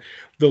the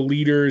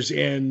leader's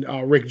in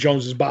Rick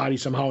Jones's body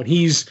somehow, and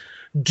he's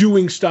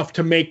doing stuff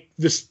to make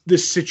this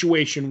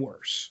situation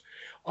worse.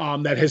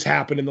 That has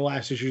happened in the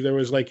last issue. There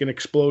was like an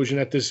explosion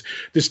at this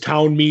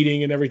town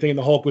meeting and everything, and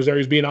the Hulk was there.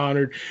 He's being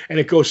honored, and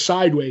it goes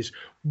sideways.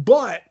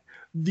 But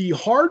the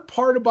hard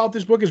part about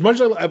this book, as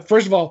much as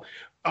first of all,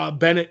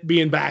 Bennett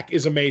being back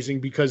is amazing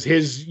because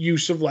his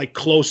use of like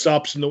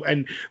close-ups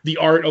and the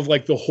art of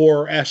like the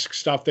horror-esque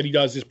stuff that he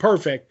does is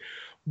perfect.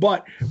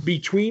 But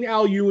between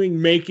Al Ewing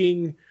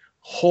making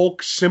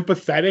Hulk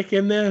sympathetic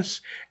in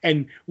this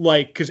and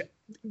like, because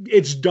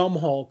it's dumb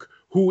Hulk,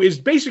 who is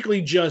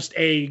basically just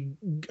a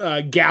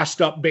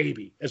gassed up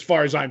baby, as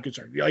far as I'm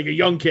concerned, like a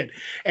young kid.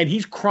 And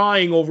he's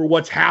crying over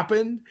what's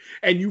happened,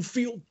 and you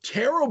feel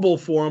terrible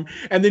for him.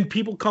 And then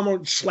people come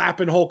out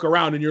slapping Hulk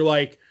around, and you're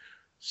like,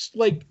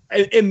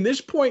 in this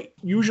point,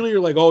 usually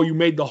you're like, oh, you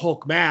made the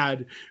Hulk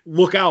mad,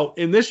 look out.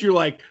 In this, you're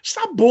like,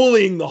 stop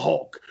bullying the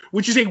Hulk,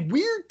 which is a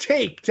weird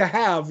take to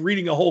have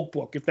reading a Hulk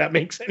book, if that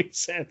makes any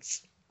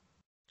sense.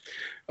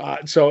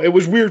 So it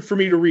was weird for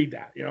me to read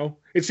that,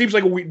 It seems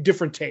like a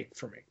different take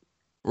for me.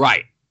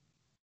 Right.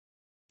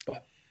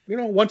 But,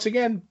 once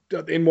again,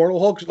 Immortal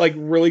Hulk's like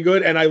really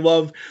good. And I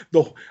love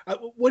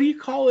what do you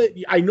call it?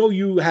 I know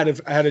you had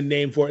a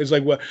name for it. It's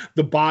like what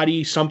the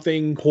body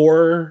something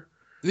horror.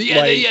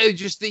 Yeah,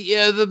 just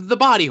the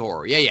body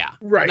horror. Yeah.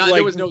 Right.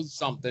 There was no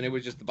something. It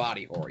was just the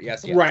body horror.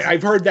 Yes. Right.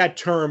 I've heard that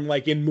term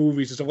like in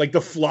movies and stuff. Like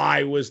The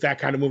Fly was that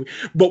kind of movie.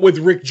 But with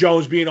Rick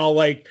Jones being all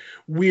like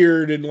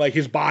weird and like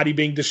his body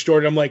being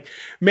distorted, I'm like,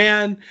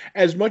 man,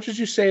 as much as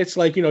you say it's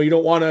like, you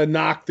don't want to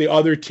knock the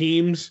other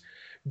teams,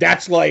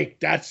 that's like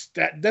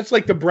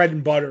the bread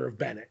and butter of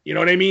Bennett. You know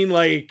what I mean?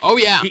 Like, oh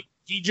yeah.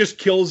 he just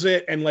kills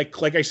it, and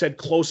like I said,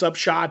 close-up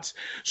shots.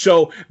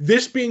 So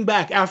this being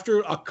back after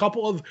a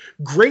couple of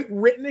great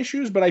written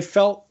issues, but I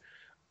felt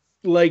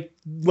like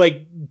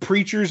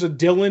Preacher's a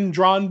Dylan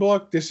drawn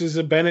book. This is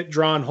a Bennett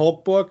drawn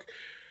Hulk book.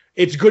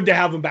 It's good to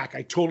have him back.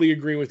 I totally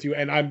agree with you,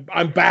 and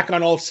I'm back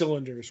on all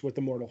cylinders with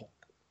Immortal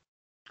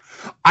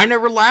Hulk. I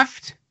never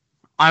left.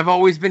 I've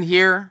always been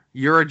here.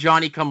 You're a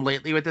Johnny come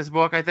lately with this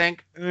book, I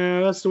think.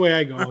 That's the way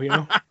I go, you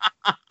know.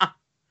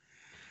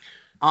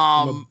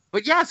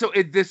 But yeah, so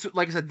this,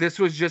 like I said, this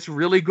was just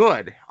really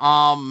good.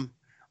 I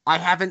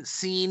haven't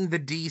seen the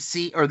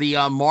DC or the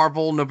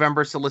Marvel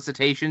November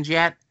solicitations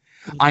yet.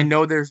 Mm-hmm. I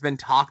know there's been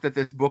talk that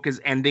this book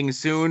is ending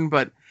soon,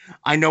 but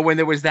I know when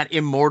there was that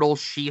Immortal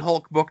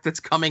She-Hulk book that's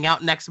coming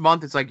out next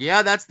month, it's like,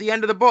 yeah, that's the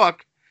end of the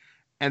book.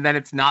 And then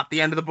it's not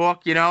the end of the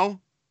book, you know?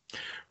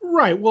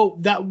 Right. Well,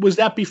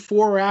 that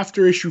before or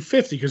after issue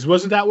 50? Because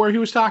wasn't that where he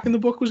was talking the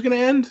book was going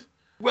to end?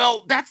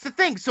 Well, that's the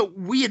thing. So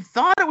we had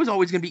thought it was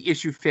always going to be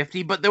issue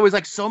 50, but there was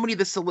like so many of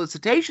the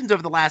solicitations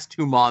over the last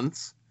 2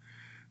 months,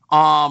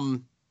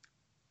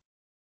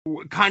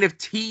 kind of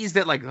teased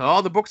that like,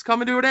 oh, the book's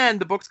coming to an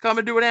end, the book's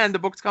coming to an end, the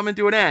book's coming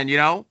to an end, you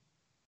know?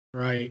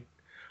 Right.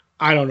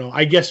 I don't know.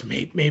 I guess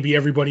maybe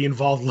everybody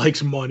involved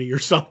likes money or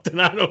something.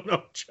 I don't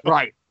know, Joe.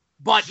 Right.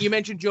 But you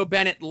mentioned Joe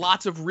Bennett,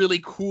 lots of really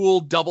cool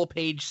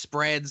double-page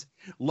spreads,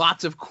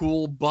 lots of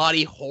cool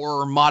body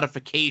horror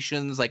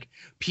modifications, like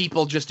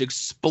people just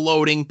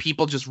exploding,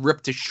 people just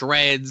ripped to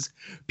shreds,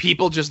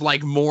 people just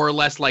like more or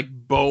less like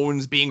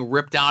bones being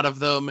ripped out of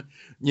them.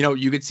 You know,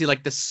 you could see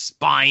like the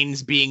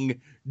spines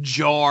being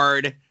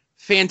jarred.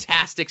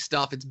 Fantastic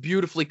stuff. It's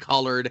beautifully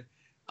colored.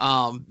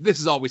 This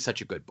is always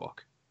such a good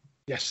book.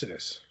 Yes, it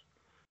is.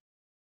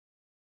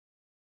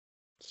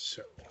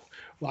 So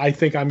I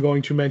think I'm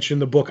going to mention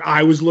the book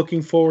I was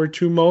looking forward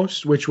to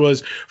most, which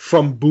was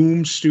from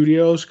Boom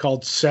Studios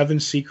called Seven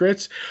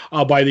Secrets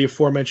by the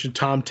aforementioned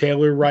Tom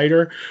Taylor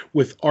writer,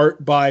 with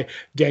art by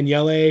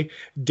Daniele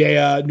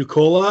De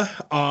Nicola.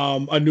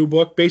 A new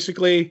book.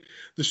 Basically,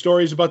 the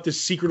story is about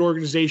this secret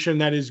organization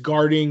that is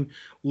guarding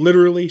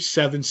literally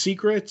 7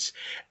 secrets,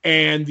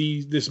 and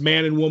this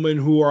man and woman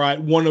who are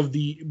at one of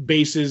the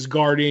bases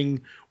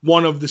guarding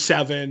one of the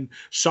 7,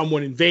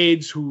 someone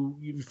invades, who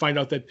you find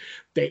out that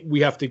we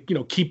have to,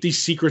 keep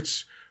these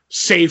secrets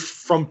safe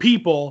from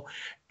people.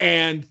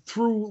 And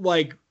through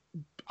like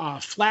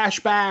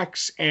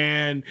flashbacks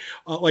and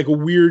like a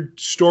weird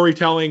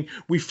storytelling,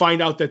 we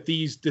find out that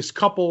this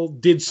couple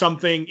did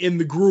something in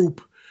the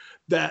group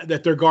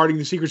that they're guarding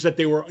the secrets that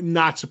they were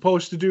not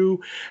supposed to do.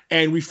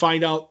 And we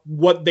find out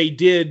what they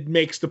did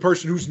makes the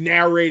person who's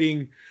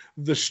narrating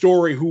the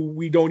story, who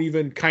we don't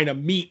even kind of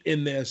meet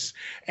in this.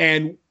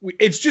 And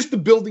it's just the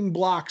building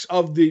blocks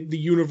of the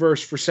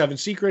universe for 7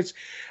 Secrets.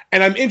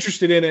 And I'm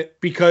interested in it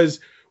because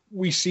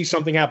we see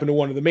something happen to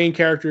one of the main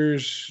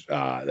characters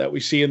that we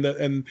see and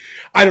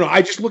I don't know.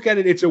 I just look at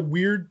it. It's a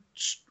weird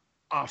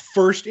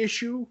first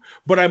issue,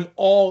 but I'm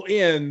all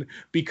in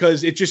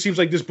because it just seems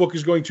like this book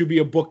is going to be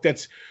a book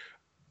that's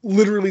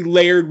literally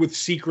layered with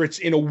secrets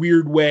in a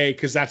weird way,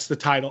 because that's the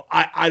title.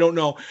 I don't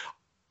know.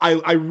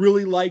 I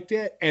really liked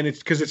it, and it's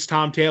because it's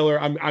Tom Taylor.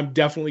 I'm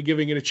definitely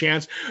giving it a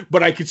chance,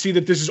 but I could see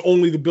that this is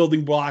only the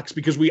building blocks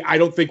because I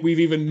don't think we've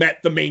even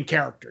met the main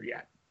character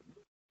yet.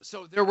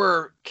 So there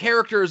were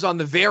characters on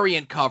the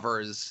variant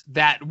covers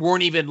that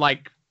weren't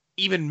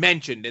even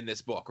mentioned in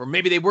this book, or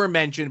maybe they were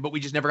mentioned, but we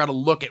just never got to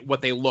look at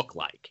what they look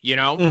like, you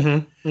know?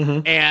 Mm-hmm,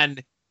 mm-hmm.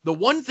 And the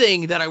one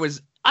thing that I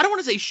don't want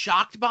to say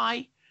shocked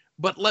by,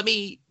 but let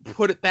me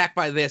put it back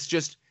by this.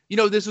 Just,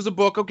 this was a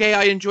book. Okay,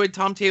 I enjoyed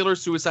Tom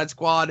Taylor's Suicide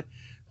Squad.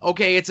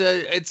 Okay, it's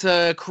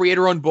a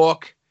creator-owned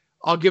book.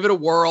 I'll give it a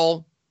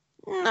whirl.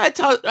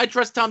 I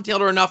trust Tom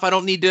Taylor enough. I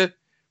don't need to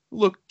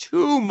look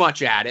too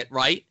much at it,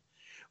 right?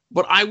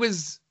 But I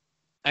was,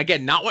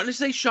 again, not wanting to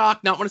say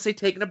shocked, not wanting to say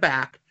taken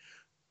aback,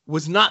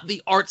 was not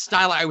the art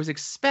style I was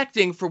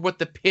expecting for what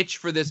the pitch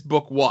for this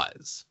book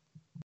was.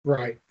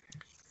 Right.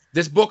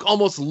 This book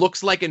almost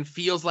looks like and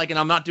feels like, and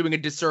I'm not doing a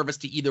disservice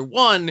to either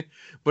one,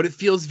 but it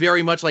feels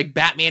very much like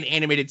Batman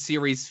animated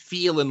series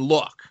feel and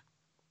look.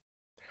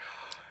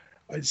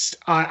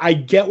 I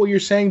get what you're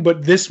saying,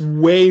 but this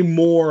way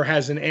more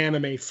has an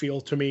anime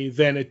feel to me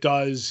than it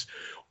does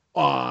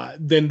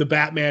than the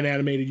Batman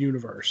animated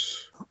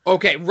universe.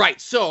 Okay,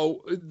 right.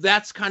 So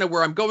that's kind of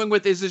where I'm going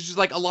with this. Is just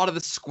like a lot of the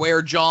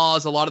square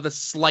jaws, a lot of the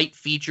slight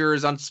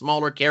features on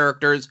smaller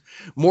characters,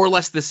 more or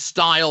less the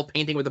style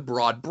painting with a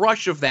broad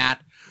brush of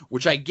that,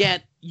 which I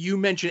get. You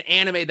mentioned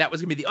anime. That was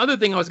going to be the other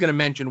thing I was going to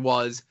mention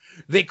was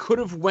they could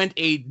have went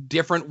a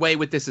different way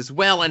with this as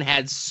well and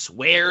had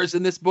swears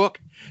in this book,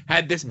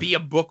 had this be a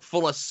book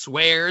full of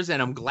swears,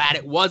 and I'm glad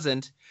it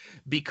wasn't,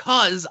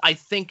 because I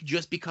think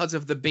just because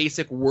of the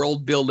basic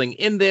world building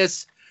in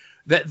this,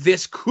 that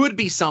this could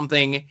be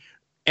something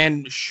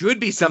and should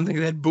be something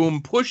that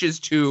Boom pushes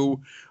to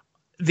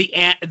the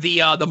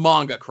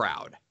manga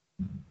crowd.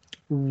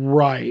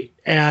 Right.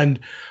 And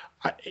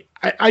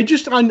I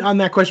just on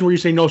that question where you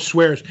say no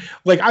swears,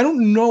 like I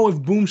don't know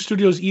if Boom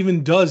Studios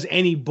even does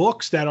any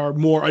books that are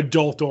more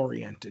adult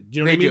oriented.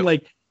 You know what I mean? Do.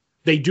 Like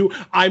They do.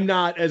 I'm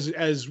not as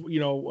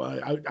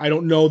I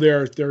don't know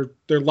their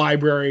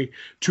library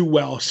too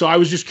well. So I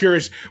was just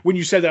curious when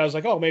you said that. I was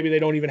like, oh, maybe they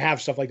don't even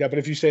have stuff like that. But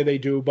if you say they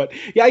do, but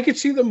yeah, I could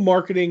see them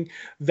marketing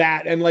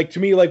that. And like to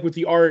me, like with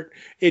the art,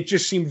 it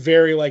just seemed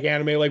very like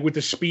anime, like with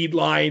the speed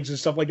lines and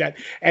stuff like that,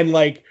 and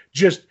like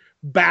just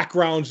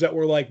backgrounds that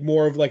were like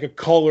more of like a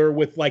color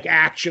with like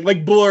action,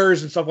 like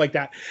blurs and stuff like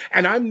that.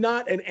 And I'm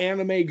not an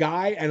anime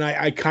guy, and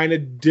I kind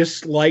of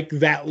dislike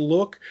that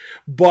look,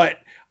 but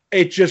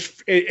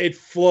it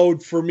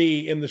flowed for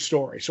me in the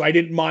story. So I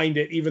didn't mind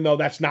it, even though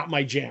that's not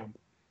my jam.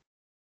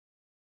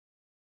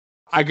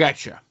 I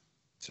gotcha.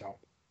 So,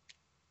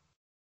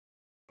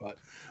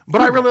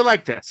 but I really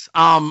like this.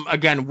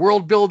 Again,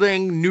 world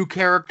building, new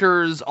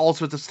characters, all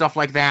sorts of stuff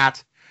like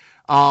that.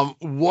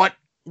 What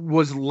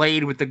was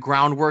laid with the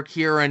groundwork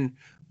here, and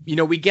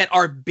we get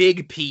our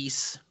big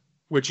piece,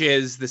 which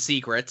is the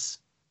secrets,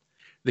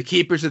 the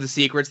keepers of the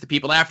secrets, the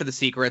people after the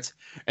secrets,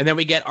 and then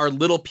we get our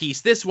little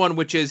piece, this one,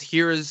 which is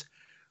here's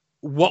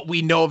what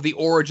we know of the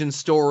origin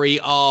story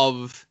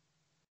of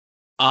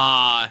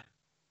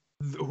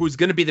who's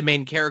going to be the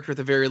main character at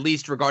the very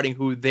least, regarding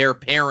who their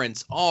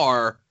parents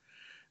are.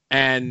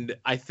 And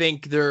I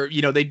think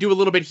they do a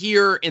little bit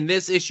here in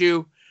this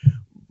issue,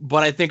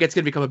 but I think it's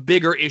going to become a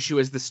bigger issue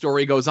as the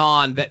story goes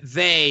on, that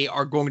they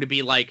are going to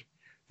be like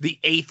the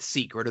 8th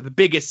secret or the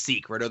biggest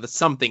secret or the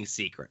something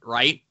secret,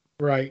 right?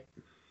 Right.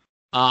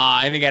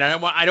 And again,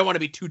 I don't want to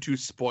be too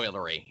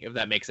spoilery, if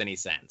that makes any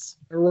sense.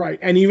 Right.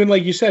 And even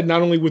like you said,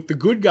 not only with the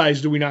good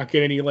guys do we not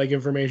get any like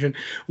information,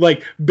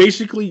 like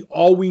basically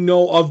all we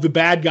know of the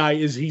bad guy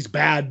is he's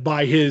bad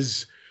by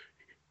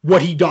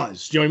what he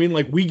does. Do you know what I mean?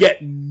 Like we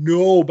get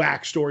no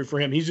backstory for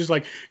him. He's just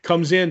like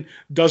comes in,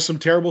 does some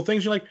terrible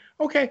things. You're like,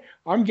 okay,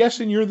 I'm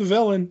guessing you're the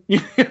villain.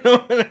 You know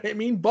what I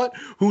mean? But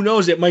who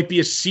knows? It might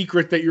be a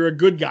secret that you're a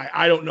good guy.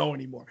 I don't know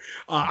anymore.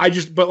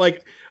 But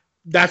like,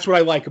 that's what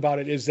I like about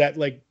it, is that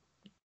like,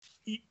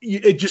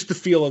 it just the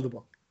feel of the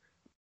book.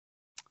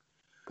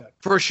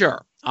 For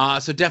sure.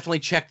 So definitely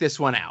check this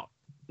one out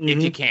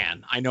if you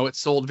can. I know it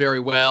sold very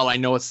well. I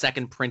know a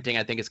second printing,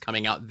 I think, is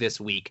coming out this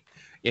week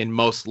in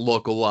most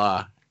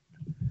local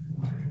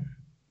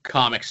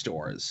comic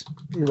stores.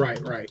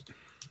 Right.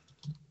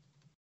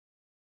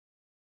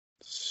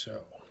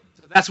 So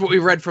that's what we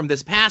read from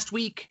this past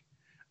week.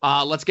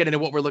 Let's get into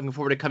what we're looking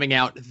forward to coming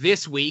out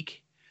this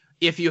week.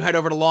 If you head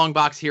over to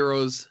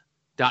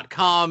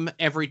longboxheroes.com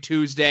every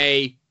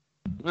Tuesday,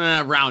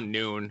 around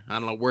noon. I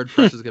don't know.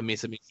 WordPress is giving me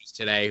some issues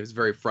today. It was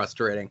very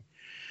frustrating.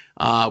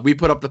 We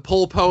put up the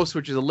poll post,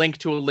 which is a link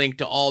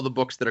to all the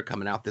books that are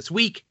coming out this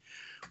week.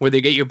 Whether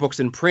you get your books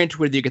in print,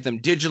 whether you get them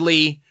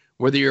digitally,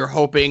 whether you're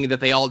hoping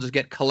that they all just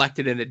get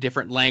collected in a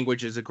different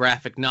language as a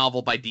graphic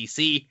novel by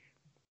DC.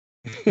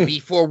 Be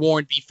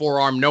forewarned, be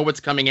forearmed, know what's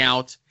coming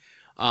out.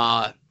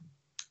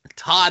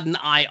 Todd and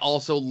I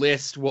also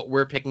list what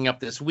we're picking up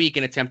this week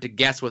and attempt to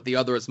guess what the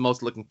other is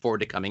most looking forward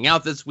to coming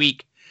out this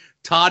week.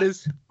 Todd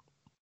is,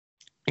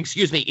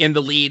 in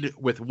the lead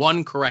with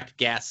one correct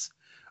guess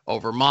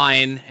over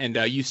mine, and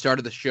you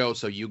started the show,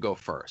 so you go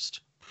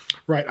first.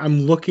 Right,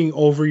 I'm looking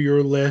over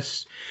your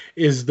list.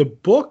 Is the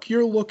book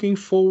you're looking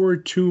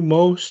forward to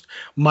most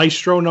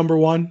Maestro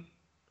 #1?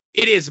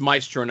 It is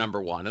Maestro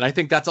 #1, and I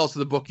think that's also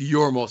the book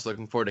you're most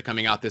looking forward to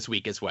coming out this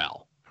week as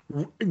well.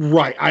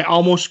 Right. I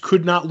almost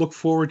could not look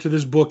forward to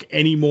this book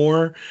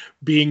anymore,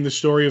 being the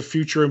story of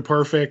Future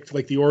Imperfect,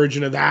 like the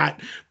origin of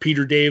that,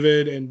 Peter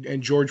David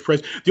and George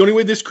Perez. The only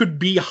way this could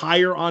be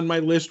higher on my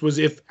list was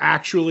if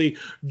actually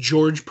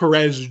George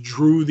Perez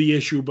drew the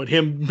issue, but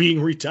him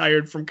being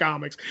retired from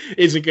comics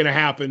isn't going to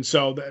happen.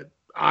 So that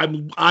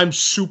I'm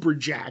super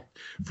jacked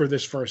for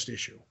this first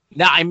issue.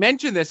 Now, I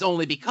mention this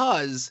only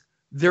because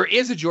there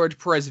is a George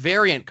Perez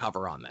variant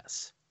cover on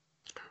this.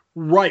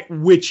 Right,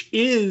 which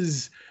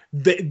is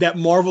that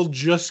Marvel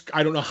just,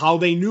 I don't know how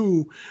they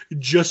knew,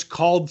 just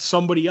called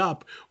somebody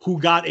up who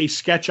got a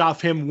sketch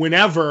off him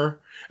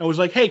whenever and was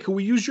like, hey, can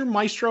we use your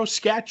Maestro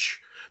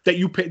sketch that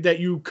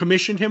you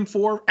commissioned him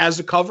for as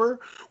a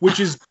cover,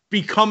 which is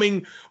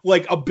becoming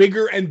like a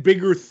bigger and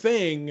bigger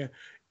thing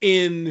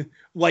in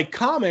like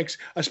comics,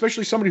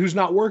 especially somebody who's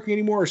not working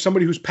anymore or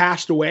somebody who's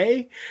passed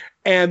away,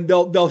 and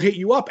they'll hit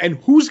you up. And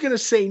who's going to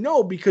say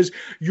no? Because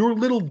your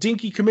little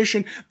dinky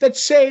commission that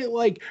say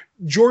like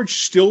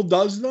George still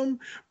does them,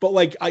 but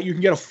like you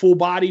can get a full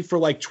body for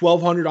like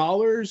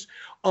 $1,200.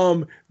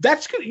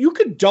 That's good. You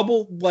could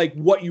double like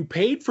what you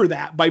paid for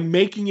that by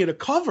making it a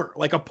cover,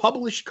 like a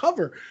published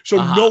cover.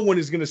 So no one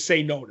is going to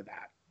say no to that.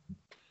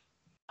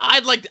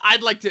 I'd like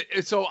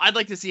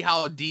to see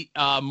how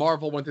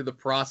Marvel went through the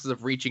process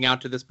of reaching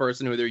out to this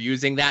person who they're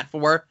using that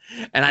for,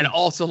 and I'd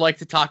also like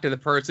to talk to the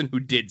person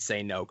who did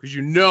say no, because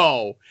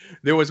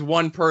there was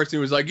one person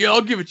who was like, yeah,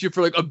 I'll give it to you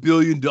for like $1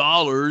 billion.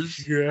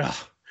 Yeah.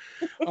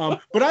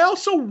 But I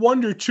also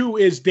wonder too,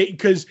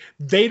 because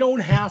they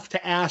don't have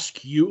to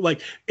ask you,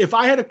 like if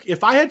I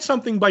had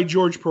something by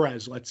George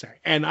Perez, let's say,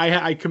 and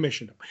I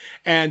commissioned him,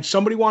 and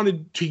somebody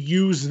wanted to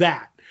use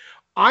that,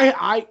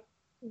 I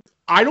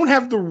don't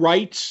have the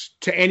rights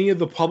to any of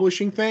the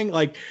publishing thing.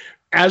 Like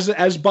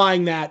as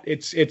buying that,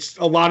 it's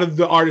a lot of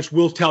the artists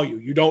will tell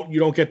you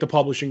don't get the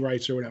publishing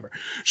rights or whatever.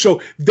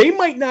 So they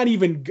might not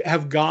even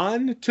have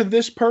gone to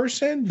this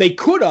person. They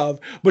could have,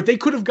 but they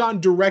could have gone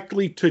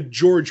directly to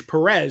George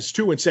Perez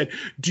too and said,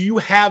 "Do you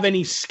have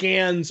any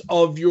scans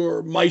of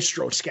your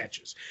Maestro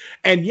sketches?"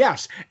 And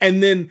yes,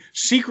 and then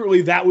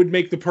secretly that would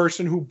make the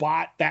person who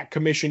bought that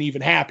commission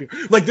even happier.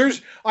 Like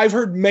I've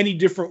heard many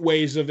different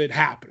ways of it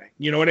happening.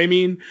 You know what I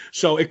mean?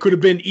 So it could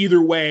have been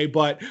either way,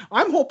 but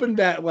I'm hoping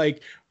that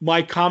like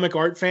my comic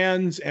art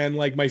fans and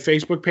like my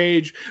Facebook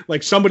page,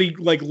 like somebody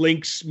like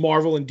links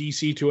Marvel and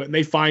DC to it and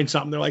they find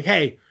something. They're like,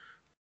 "Hey,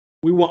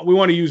 we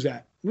want to use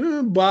that."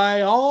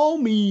 By all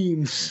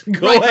means,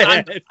 go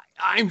ahead.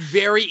 I'm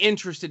very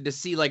interested to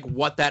see like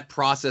what that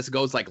process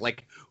goes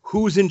like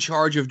who's in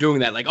charge of doing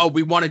that? Like, oh,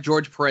 we want a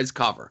George Perez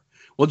cover.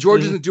 Well,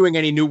 George isn't doing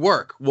any new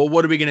work. Well,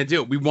 what are we going to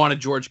do? We want a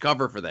George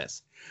cover for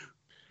this.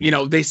 You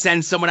know, they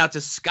send someone out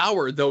to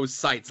scour those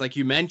sites, like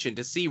you mentioned,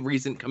 to see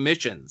recent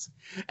commissions.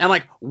 And,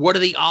 like, what are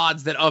the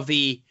odds that of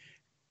the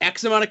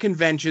X amount of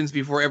conventions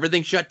before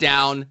everything shut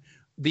down,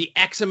 the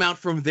X amount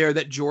from there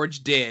that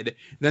George did,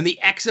 then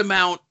the X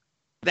amount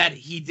that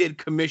he did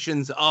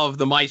commissions of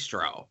the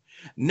Maestro.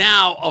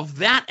 Now, of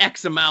that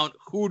X amount,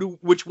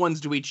 which ones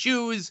do we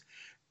choose?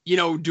 You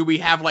know, do we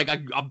have, like,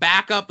 a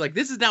backup? Like,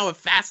 this is now a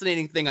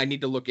fascinating thing I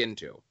need to look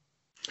into.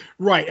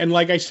 Right. And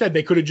like I said,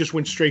 they could have just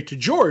went straight to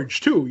George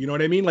too. You know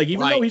what I mean? Like,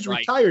 even though he's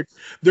retired,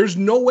 there's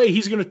no way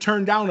he's going to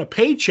turn down a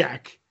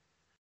paycheck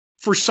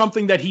for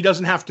something that he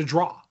doesn't have to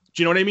draw.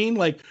 Do you know what I mean?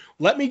 Like,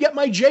 let me get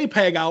my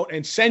JPEG out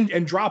and send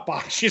and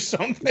Dropbox you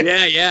something.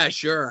 Yeah,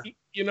 sure.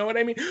 You know what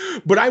I mean?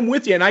 But I'm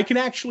with you. And I can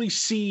actually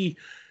see,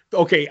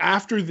 okay,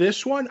 after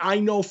this one, I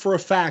know for a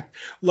fact,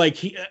 like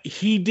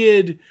he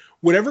did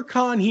whatever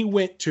con he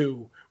went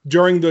to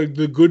during the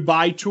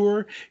goodbye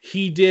tour,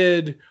 he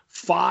did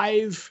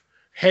 5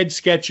 head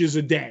sketches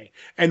a day.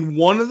 And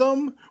one of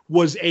them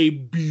was a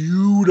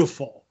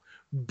beautiful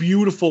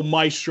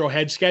Maestro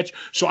head sketch.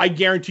 So I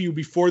guarantee you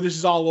before this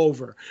is all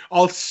over,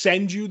 I'll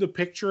send you the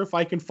picture if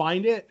I can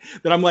find it,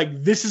 that I'm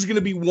like, this is going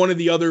to be one of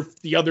the other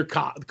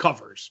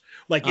covers.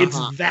 Like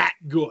it's that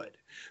good.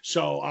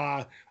 So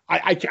I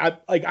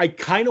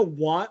kind of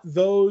want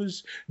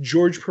those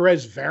George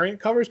Perez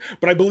variant covers,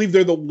 but I believe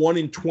they're the 1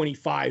 in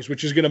 25s,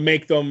 which is going to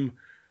make them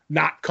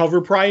not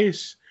cover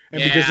price.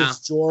 And because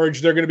it's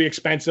George, they're going to be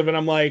expensive. And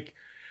I'm like,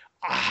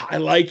 I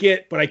like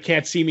it, but I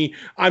can't see me.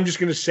 I'm just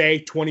going to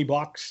say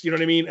 $20. You know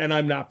what I mean? And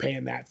I'm not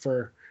paying that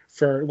for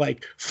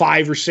like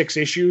 5 or 6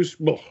 issues.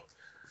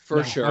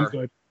 For sure. I'm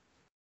good.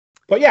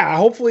 But yeah,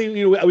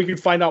 hopefully we can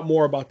find out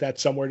more about that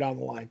somewhere down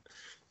the line.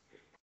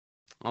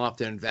 I'll have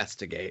to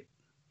investigate.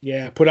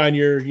 Yeah, put on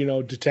your,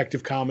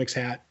 Detective Comics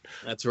hat.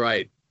 That's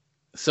right.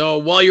 So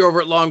while you're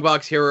over at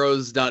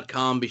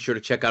longboxheroes.com, be sure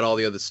to check out all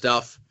the other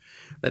stuff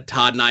that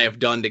Todd and I have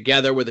done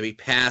together, whether it be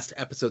past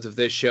episodes of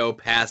this show,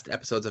 past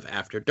episodes of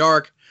After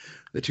Dark,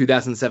 the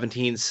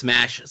 2017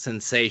 Smash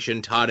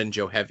sensation, Todd and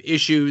Joe Have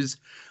Issues.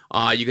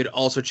 You could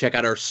also check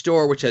out our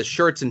store, which has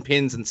shirts and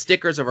pins and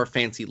stickers of our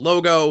fancy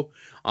logo.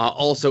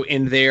 Also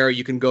in there,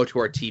 you can go to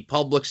our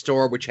TeePublic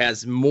store, which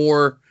has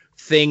more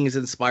things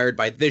inspired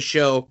by this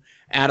show,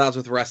 At Odds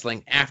with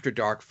Wrestling, After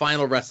Dark,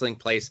 Final Wrestling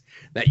Place,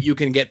 that you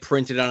can get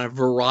printed on a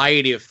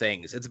variety of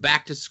things. It's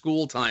back to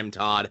school time,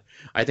 Todd.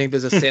 I think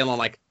there's a sale on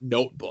like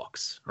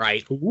notebooks,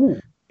 right? Ooh.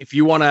 If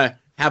you want to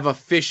have a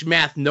fish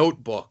math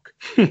notebook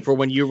for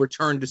when you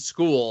return to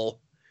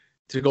school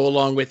to go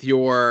along with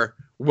your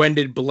When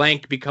Did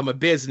Blank Become a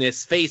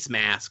Business face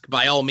mask,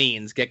 by all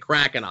means, get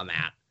cracking on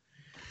that.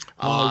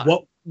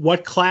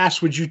 What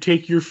class would you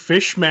take your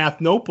fish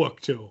math notebook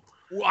to?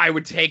 I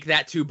would take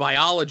that to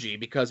biology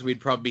because we'd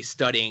probably be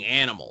studying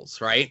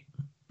animals, right?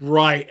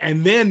 Right.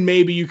 And then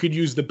maybe you could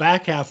use the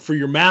back half for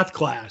your math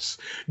class.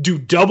 Do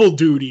double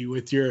duty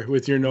with your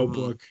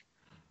notebook.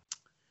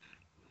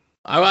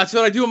 That's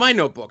what I do in my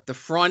notebook. The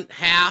front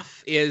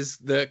half is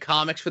the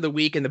comics for the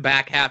week, and the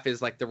back half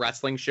is like the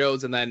wrestling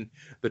shows, and then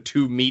the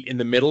two meet in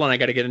the middle, and I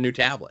got to get a new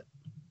tablet.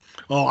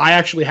 Oh, I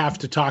actually have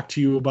to talk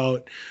to you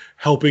about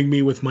helping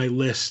me with my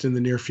list in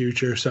the near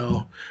future.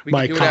 So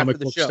my comic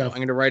book stuff. I'm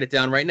going to write it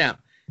down right now.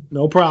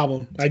 No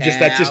problem. That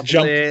just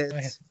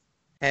jumped.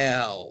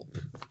 Help.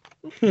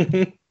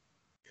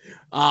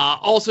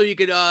 Also, you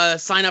could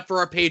sign up for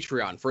our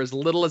Patreon for as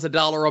little as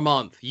 $1 a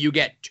month. You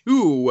get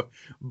 2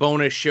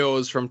 bonus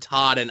shows from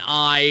Todd and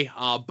I,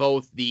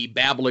 both the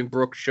Babbling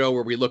Brook show,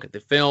 where we look at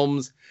the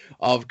films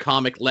of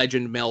comic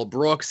legend Mel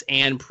Brooks,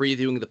 and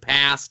Previewing the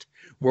Past,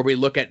 where we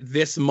look at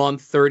this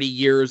month 30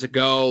 years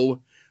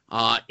ago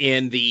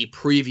in the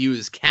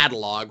Previews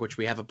catalog, which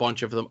we have a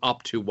bunch of them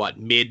up to,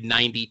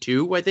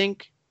 mid-92, I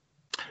think?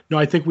 No,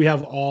 I think we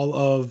have all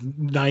of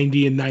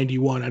 90 and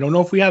 91. I don't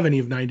know if we have any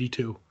of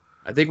 92.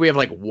 I think we have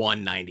like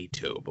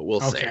 192, but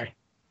we'll see.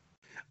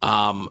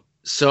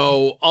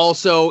 So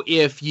also,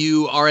 if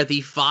you are at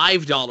the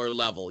 $5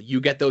 level,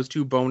 you get those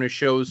 2 bonus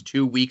shows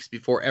 2 weeks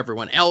before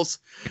everyone else.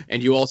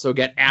 And you also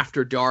get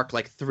After Dark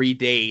like 3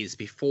 days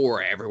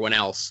before everyone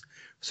else.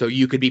 So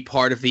you could be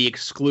part of the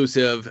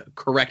exclusive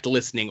Correct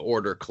Listening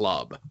Order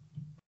Club.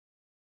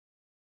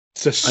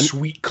 It's a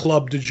sweet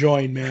club to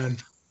join, man.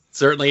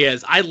 Certainly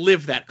is. I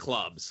live that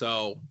club,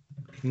 so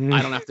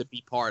I don't have to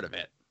be part of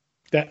it.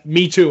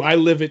 Me too. I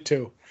live it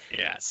too.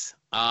 Yes.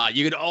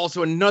 You could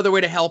also, another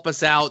way to help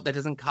us out that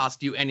doesn't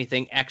cost you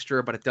anything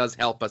extra, but it does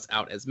help us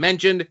out as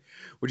mentioned,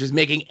 which is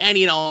making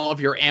any and all of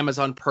your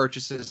Amazon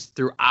purchases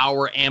through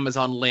our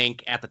Amazon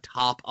link at the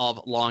top of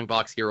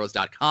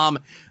longboxheroes.com.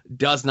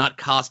 Does not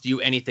cost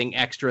you anything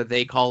extra.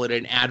 They call it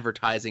an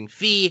advertising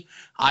fee.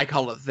 I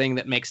call it the thing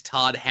that makes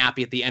Todd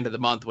happy at the end of the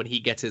month when he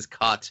gets his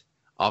cut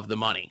of the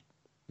money.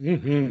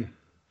 Mm-hmm.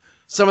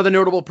 Some of the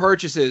notable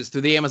purchases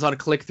through the Amazon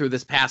click-through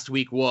this past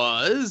week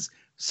was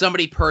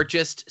somebody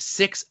purchased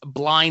 6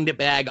 blind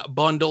bag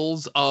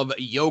bundles of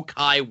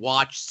Yokai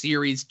Watch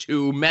Series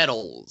 2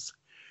 medals.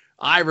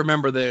 I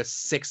remember the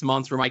 6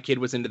 months where my kid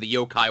was into the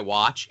Yokai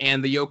Watch,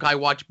 and the Yokai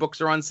Watch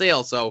books are on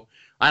sale, so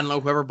I don't know,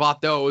 whoever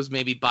bought those,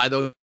 maybe buy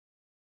those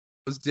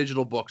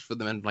digital books for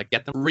them and like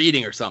get them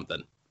reading or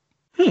something.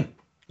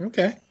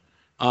 Okay.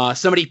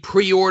 Somebody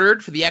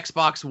pre-ordered for the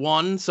Xbox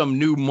One some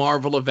new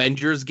Marvel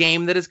Avengers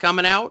game that is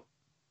coming out.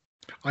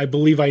 I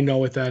believe I know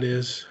what that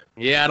is.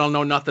 Yeah, I don't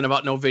know nothing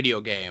about no video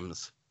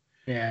games.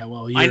 Yeah,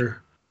 well,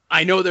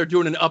 I know they're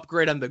doing an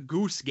upgrade on the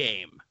Goose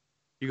game.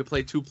 You can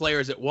play 2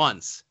 players at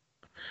once.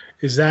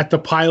 Is that the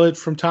pilot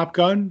from Top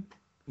Gun?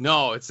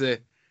 No, it's a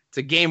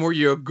game where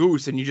you're a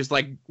goose and you just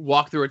like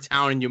walk through a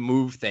town and you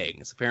move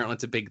things. Apparently,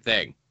 it's a big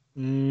thing.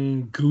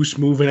 Goose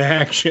moving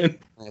action.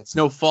 It's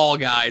no Fall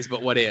Guys,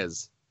 but what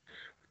is?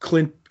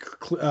 Colt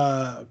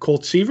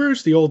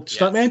Seavers, the old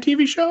Stuntman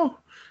TV show?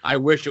 I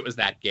wish it was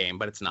that game,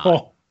 but it's not.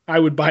 Oh, I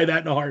would buy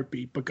that in a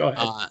heartbeat, but go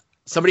ahead.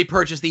 Somebody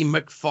purchased the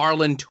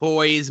McFarlane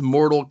Toys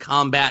Mortal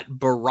Kombat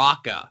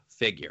Baraka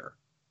figure.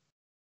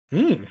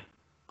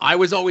 I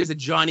was always a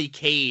Johnny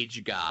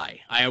Cage guy.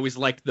 I always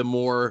liked the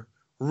more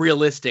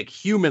realistic,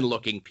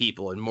 human-looking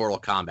people in Mortal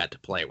Kombat to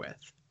play with.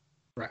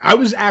 Right. I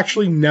was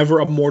actually never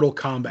a Mortal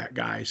Kombat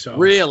guy. So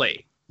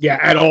Really? Yeah,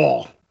 at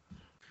all.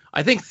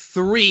 I think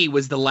 3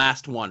 was the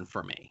last one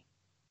for me.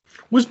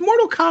 Was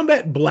Mortal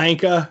Kombat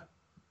Blanka?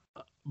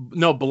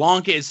 No,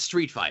 Blanka is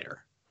Street Fighter.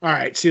 All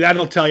right, see,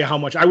 that'll tell you how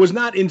much. I was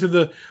not into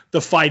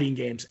the fighting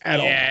games at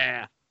all.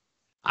 Yeah.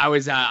 I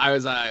was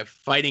a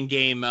fighting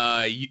game,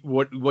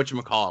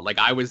 whatchamacallit. Like,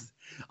 I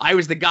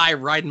was the guy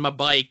riding my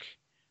bike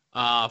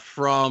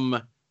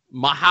from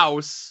my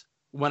house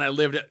when I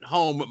lived at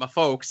home with my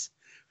folks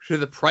to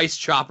the Price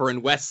Chopper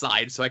in West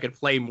Side so I could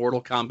play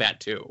Mortal Kombat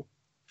 2.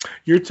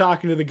 You're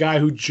talking to the guy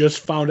who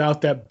just found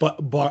out that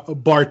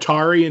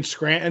Bartari in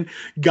Scranton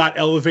got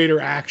elevator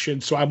action,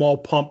 so I'm all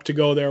pumped to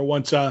go there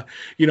once the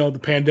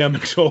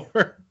pandemic's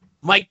over.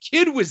 My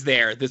kid was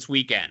there this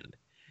weekend.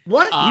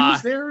 What? He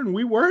was there and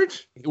we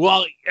weren't?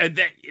 Well,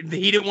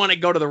 he didn't want to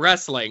go to the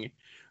wrestling,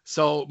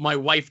 so my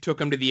wife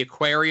took him to the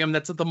aquarium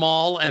that's at the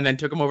mall and then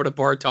took him over to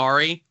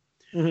Bartari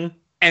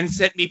and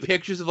sent me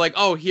pictures of like,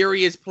 oh, here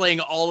he is playing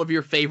all of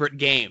your favorite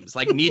games.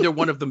 Like, neither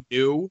one of them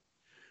knew.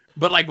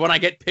 But, like, when I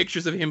get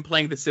pictures of him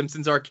playing the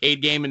Simpsons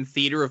arcade game in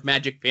Theater of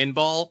Magic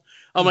Pinball,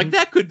 I'm like,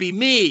 that could be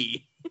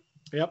me.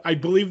 Yep, I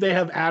believe they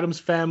have Addams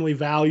Family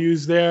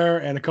Values there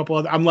and a couple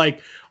other. I'm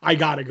like, I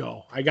gotta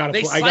go. I gotta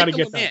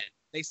get that.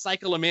 They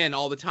cycle them in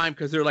all the time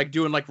because they're, like,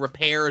 doing, like,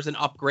 repairs and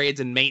upgrades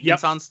and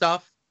maintenance on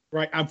stuff.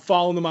 Right, I'm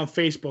following them on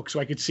Facebook so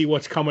I can see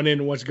what's coming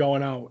in and what's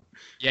going out.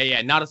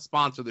 Yeah, not a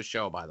sponsor of the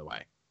show, by the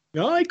way.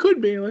 No, I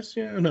could be. But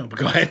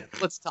go ahead.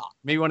 Let's talk.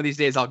 Maybe one of these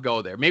days I'll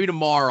go there. Maybe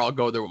tomorrow I'll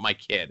go there with my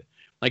kid.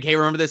 Like, hey,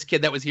 remember this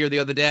kid that was here the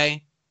other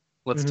day?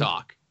 Let's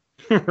talk.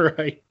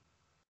 Right.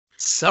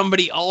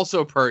 Somebody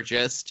also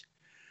purchased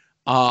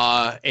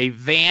a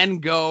Van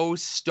Gogh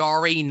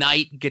Starry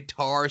Night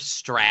guitar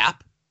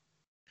strap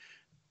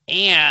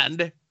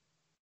and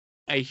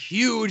a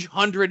huge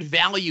 100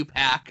 value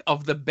pack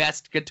of the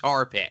best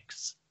guitar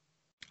picks.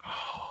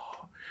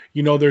 Oh,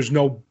 there's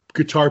no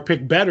guitar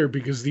pick better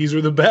because these are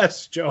the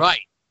best, Joe.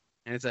 Right.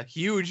 And it's a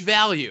huge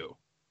value.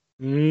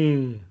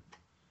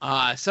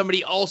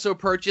 Somebody also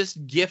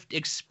purchased Gift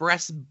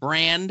Express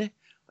brand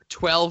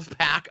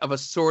 12-pack of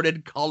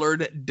assorted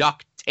colored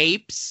duct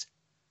tapes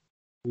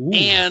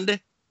and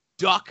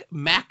Duck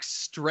Max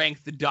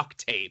Strength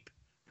duct tape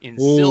in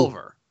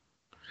silver.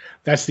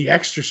 That's the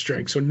extra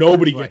strength, so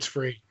nobody gets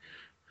free.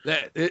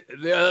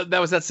 That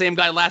was that same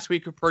guy last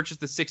week who purchased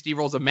the 60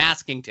 rolls of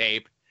masking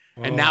tape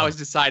and now has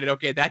decided,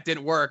 okay, that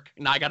didn't work.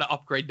 Now I got to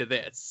upgrade to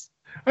this.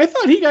 I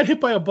thought he got hit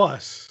by a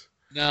bus.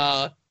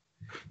 No,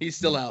 he's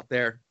still out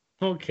there.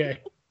 Okay.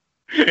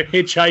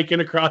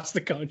 Hitchhiking across the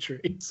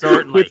country.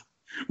 Certainly.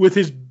 With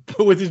his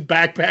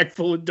backpack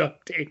full of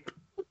duct tape.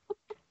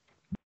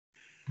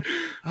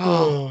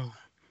 Oh.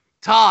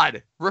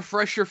 Todd,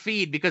 refresh your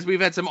feed because we've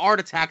had some art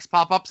attacks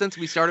pop up since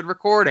we started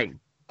recording.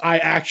 I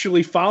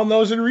actually found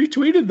those and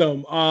retweeted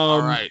them.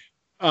 All right.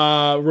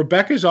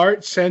 Rebecca's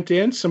art sent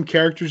in some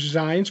character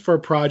designs for a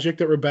project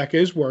that Rebecca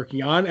is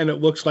working on, and it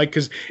looks like,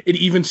 because it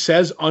even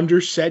says under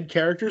said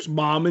characters,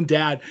 mom and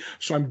dad.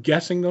 So I'm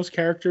guessing those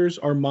characters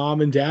are mom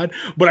and dad.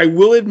 But I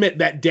will admit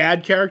that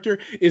dad character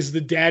is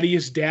the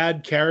daddiest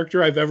dad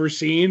character I've ever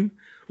seen.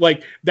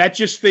 Like,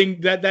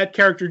 that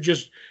character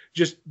just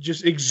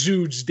just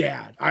exudes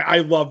dad. I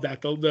love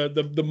that.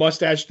 The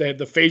mustache,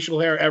 the facial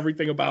hair,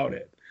 everything about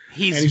it.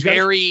 He's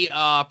very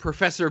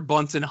Professor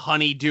Bunsen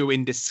honeydew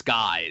in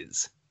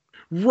disguise.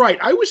 Right.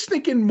 I was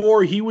thinking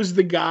more he was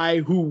the guy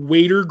who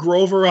Waiter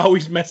Grover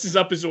always messes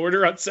up his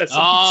order on Sesame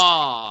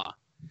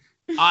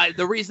Street.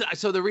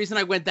 The reason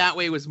I went that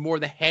way was more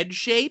the head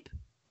shape,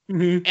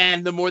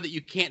 and the more that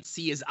you can't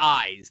see his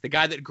eyes. The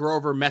guy that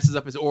Grover messes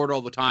up his order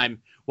all the time,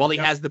 while he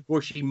has the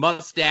bushy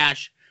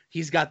mustache,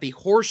 he's got the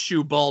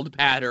horseshoe bald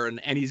pattern,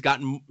 and he's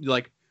got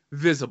like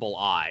visible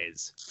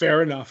eyes.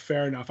 Fair enough.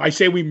 I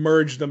say we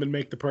merge them and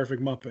make the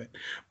perfect Muppet,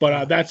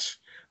 but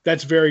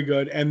that's very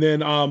good. And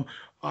then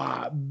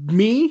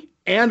me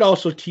and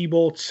also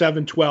T-Bolt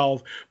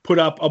 712 put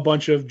up a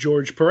bunch of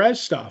George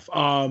Perez stuff.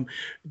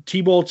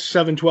 T-Bolt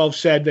 712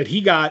 said that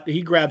he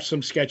grabbed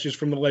some sketches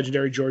from the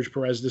legendary George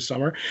Perez this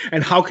summer.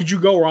 And how could you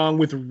go wrong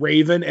with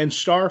Raven and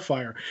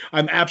Starfire?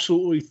 I'm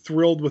absolutely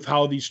thrilled with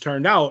how these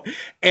turned out.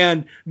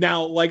 And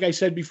now, like I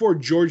said before,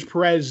 George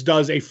Perez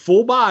does a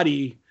full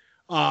body,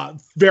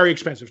 very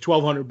expensive,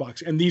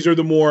 $1,200. And these are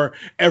the more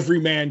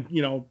everyman,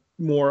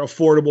 more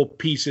affordable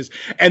pieces,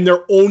 and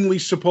they're only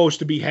supposed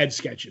to be head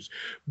sketches.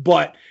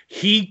 But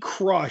he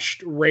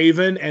crushed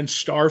Raven and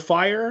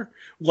Starfire.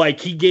 Like,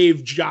 he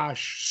gave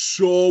Josh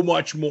so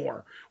much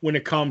more when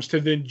it comes to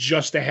than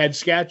just a head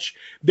sketch.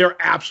 They're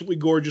absolutely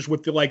gorgeous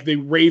with the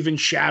Raven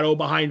shadow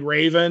behind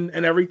Raven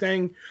and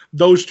everything.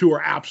 Those two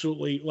are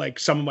absolutely like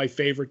some of my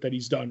favorite that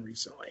he's done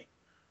recently.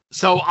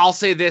 So I'll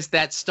say this,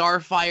 that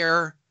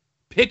Starfire,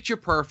 picture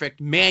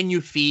perfect,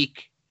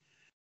 magnifique.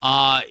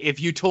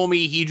 If you told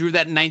me he drew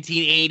that in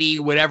 1980,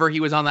 whatever he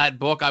was on that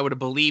book, I would have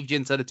believed you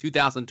instead of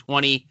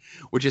 2020,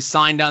 which is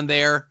signed on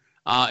there.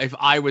 If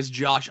I was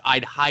Josh,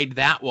 I'd hide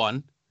that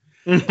one.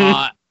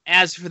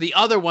 As for the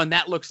other one,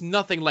 that looks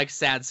nothing like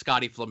Sad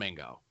Scotty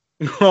Flamingo.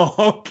 Oh,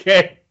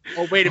 okay.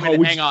 Oh, wait a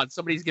minute. Hang on.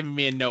 Somebody's giving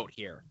me a note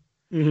here.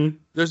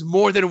 There's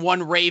more than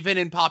one Raven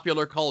in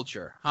popular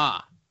culture.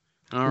 Huh.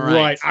 All right.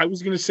 Right. I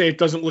was going to say it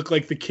doesn't look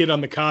like the kid on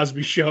the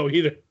Cosby Show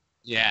either.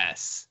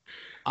 Yes.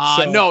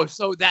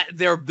 So that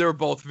they're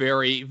both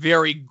very,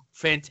 very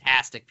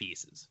fantastic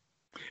pieces.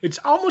 It's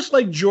almost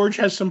like George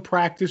has some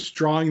practice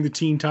drawing the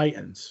Teen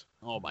Titans.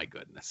 Oh my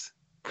goodness.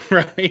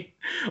 Right.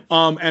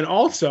 And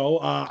also,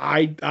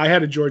 I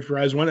had a George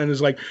Perez one, and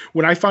it's like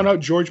when I found out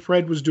George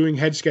Perez was doing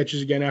head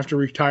sketches again after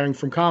retiring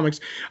from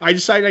comics, I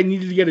decided I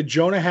needed to get a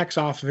Jonah Hex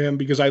off of him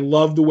because I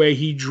love the way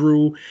he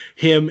drew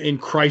him in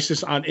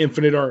Crisis on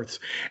Infinite Earths.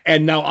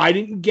 And now I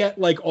didn't get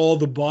like all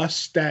the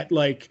busts that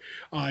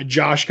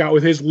Josh got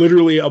with his,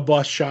 literally a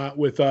bust shot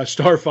with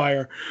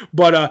Starfire,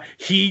 but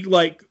he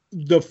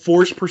the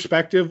force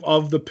perspective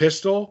of the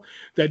pistol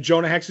that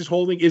Jonah Hex is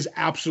holding is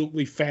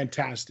absolutely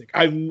fantastic.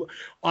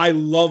 I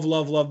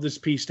love this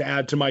piece to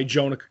add to my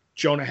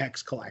Jonah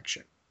Hex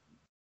collection.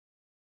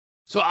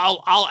 So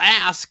I'll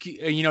ask,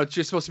 it's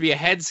just supposed to be a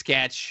head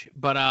sketch,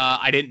 but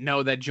I didn't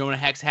know that Jonah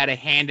Hex had a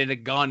hand and a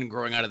gun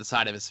growing out of the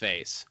side of his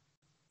face.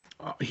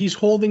 He's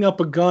holding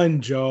up a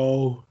gun,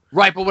 Joe.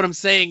 Right, but what I'm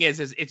saying is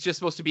it's just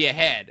supposed to be a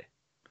head.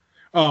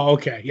 Oh,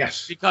 okay,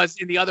 yes. Because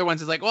in the other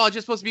ones, it's like, well, it's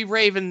just supposed to be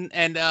Raven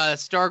and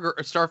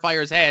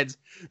Starfire's heads.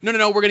 No,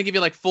 we're going to give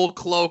you, like, full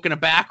cloak and a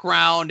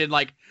background and,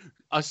 like,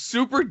 a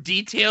super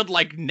detailed,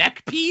 like,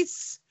 neck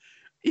piece.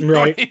 You know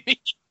right.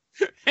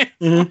 What I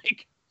mean?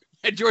 Like,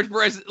 George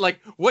Perez,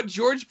 like, what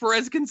George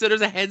Perez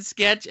considers a head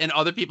sketch and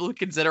other people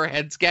consider a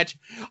head sketch,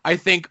 I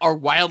think, are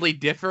wildly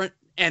different,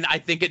 and I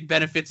think it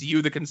benefits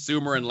you, the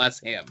consumer, and less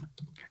him.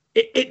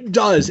 It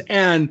does,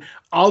 and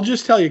I'll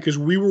just tell you, because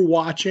we were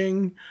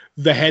watching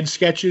the head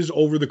sketches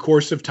over the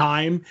course of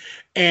time,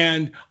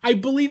 and I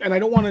believe, and I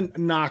don't want to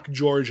knock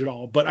George at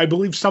all, but I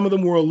believe some of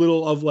them were a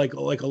little of like a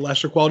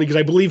lesser quality, because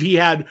I believe he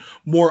had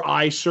more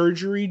eye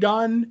surgery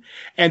done,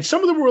 and some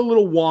of them were a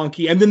little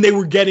wonky, and then they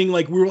were getting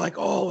we were like,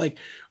 oh, like,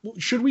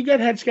 should we get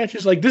head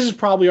sketches? Like, this is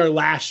probably our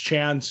last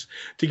chance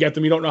to get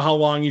them. You don't know how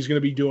long he's going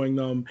to be doing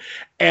them.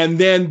 And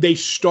then they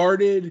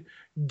started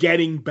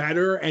getting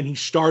better, and he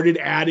started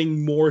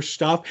adding more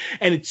stuff,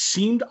 and it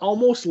seemed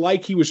almost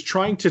like he was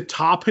trying to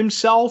top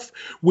himself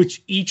with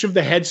each of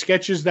the head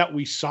sketches that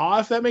we saw,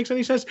 if that makes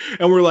any sense.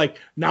 And we're like,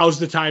 now's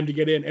the time to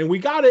get in, and we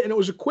got it, and it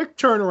was a quick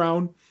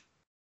turnaround.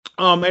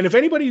 And if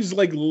anybody's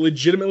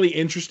legitimately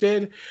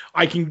interested,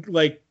 I can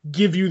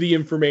give you the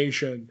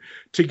information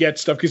to get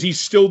stuff, because he's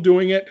still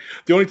doing it.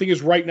 The only thing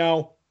is right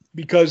now,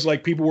 because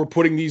people were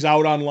putting these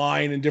out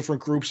online in different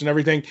groups and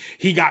everything,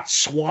 he got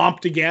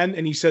swamped again.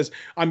 And he says,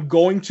 I'm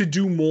going to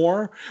do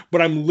more,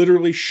 but I'm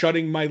literally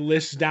shutting my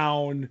list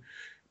down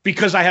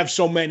because I have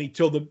so many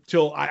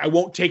till I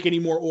won't take any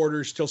more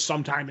orders till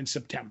sometime in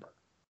September.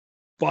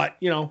 But,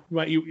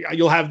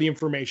 you'll have the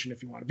information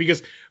if you want it,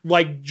 because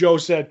like Joe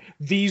said,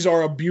 these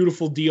are a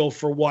beautiful deal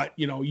for what,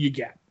 you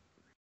get.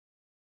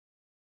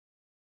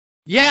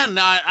 Yeah,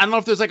 no, I don't know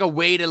if there's a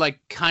way to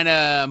kind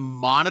of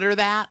monitor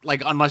that,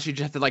 unless you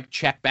just have to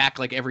check back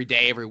every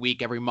day, every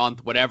week, every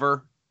month,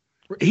 whatever.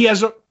 He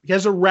has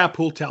a rep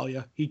who'll tell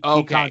you.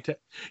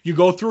 You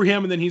go through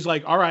him, and then he's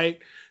like, all right,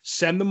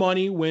 send the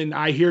money when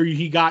I hear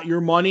he got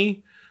your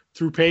money.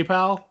 through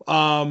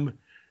PayPal.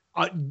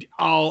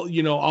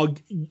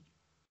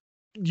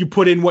 You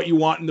put in what you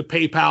want in the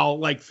PayPal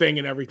like thing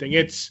and everything.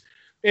 It's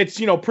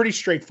pretty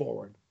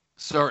straightforward.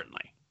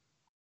 Certainly.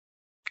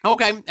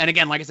 Okay, and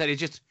again, like I said, it's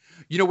just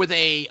with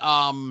a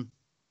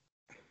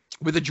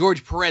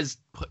George Perez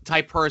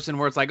type person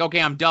where it's like,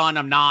 okay, I'm done,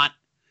 I'm not,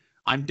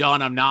 I'm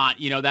done, I'm not,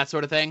 that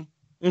sort of thing.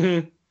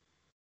 Mm-hmm.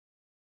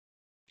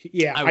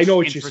 Yeah, I know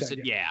what you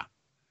said. Yeah.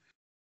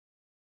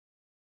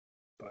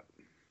 But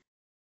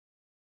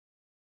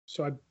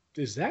so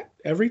is that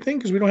everything?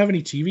 Because we don't have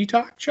any TV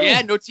talk, Joe?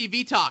 Yeah, no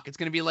TV talk. It's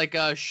going to be like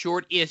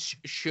short-ish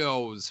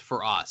shows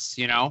for us,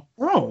 Oh,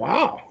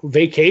 wow.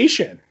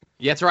 Vacation.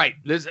 Yeah, that's right.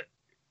 There's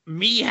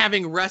me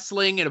having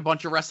wrestling and a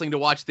bunch of wrestling to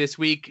watch this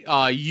week.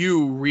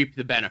 You reap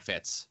the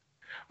benefits.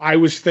 I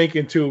was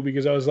thinking too,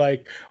 because I was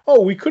like,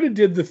 oh, we could have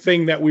did the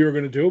thing that we were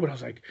going to do, but I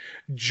was like,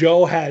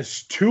 Joe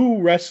has 2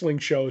 wrestling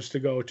shows to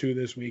go to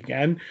this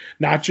weekend,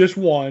 not just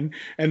one.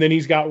 And then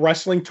he's got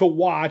wrestling to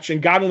watch,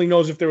 and God only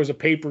knows if there was a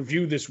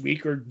pay-per-view this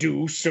week or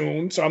due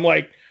soon. So I'm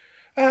like,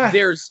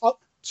 there's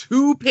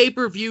 2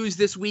 pay-per-views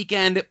this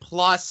weekend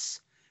plus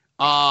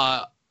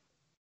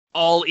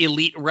All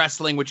Elite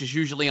Wrestling, which is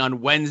usually on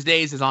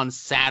Wednesdays, is on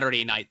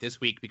Saturday night this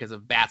week because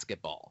of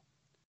basketball.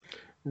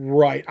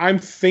 Right. I'm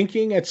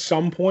thinking at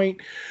some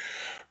point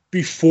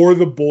before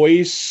The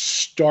Boys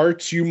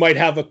starts, we might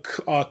have a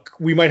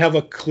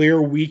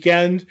clear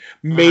weekend.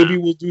 Maybe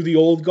we'll do the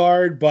Old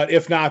Guard, but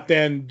if not,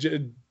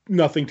 then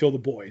nothing till The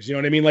Boys. You know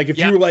what I mean? Like if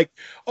you were like,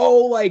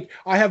 oh, like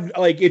I have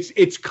like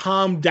it's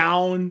calmed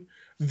down,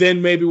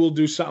 then maybe we'll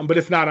do something. But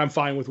if not, I'm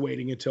fine with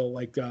waiting until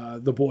like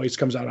The Boys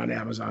comes out on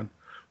Amazon.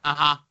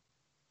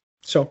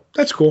 So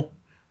that's cool.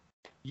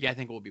 Yeah, I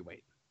think we'll be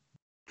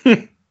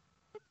waiting.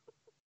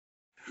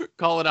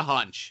 Call it a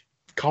hunch.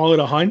 Call it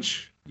a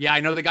hunch? Yeah,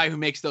 I know the guy who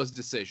makes those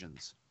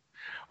decisions.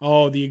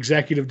 Oh, the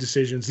executive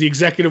decisions. The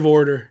executive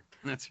order.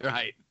 That's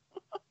right.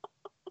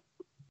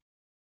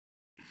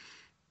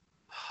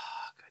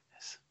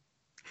 Goodness.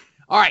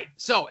 All right.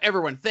 So,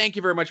 everyone, thank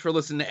you very much for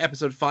listening to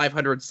episode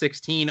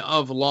 516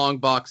 of Long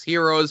Box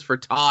Heroes. For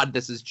Todd,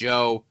 this is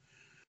Joe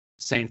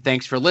saying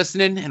thanks for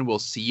listening, and we'll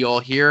see you all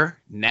here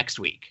next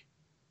week.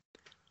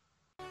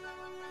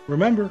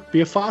 Remember,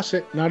 be a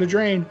faucet, not a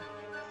drain.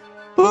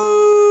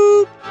 Boop!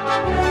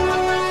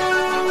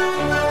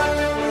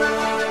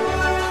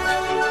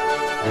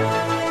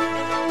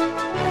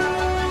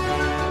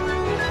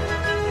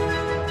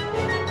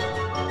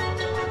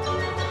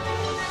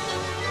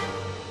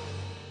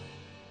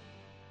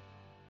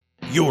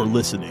 You're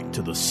listening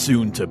to the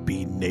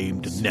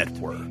soon-to-be-named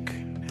network,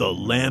 the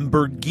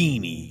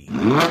Lamborghini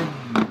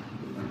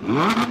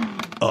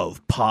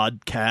of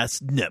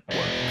podcast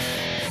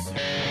networks.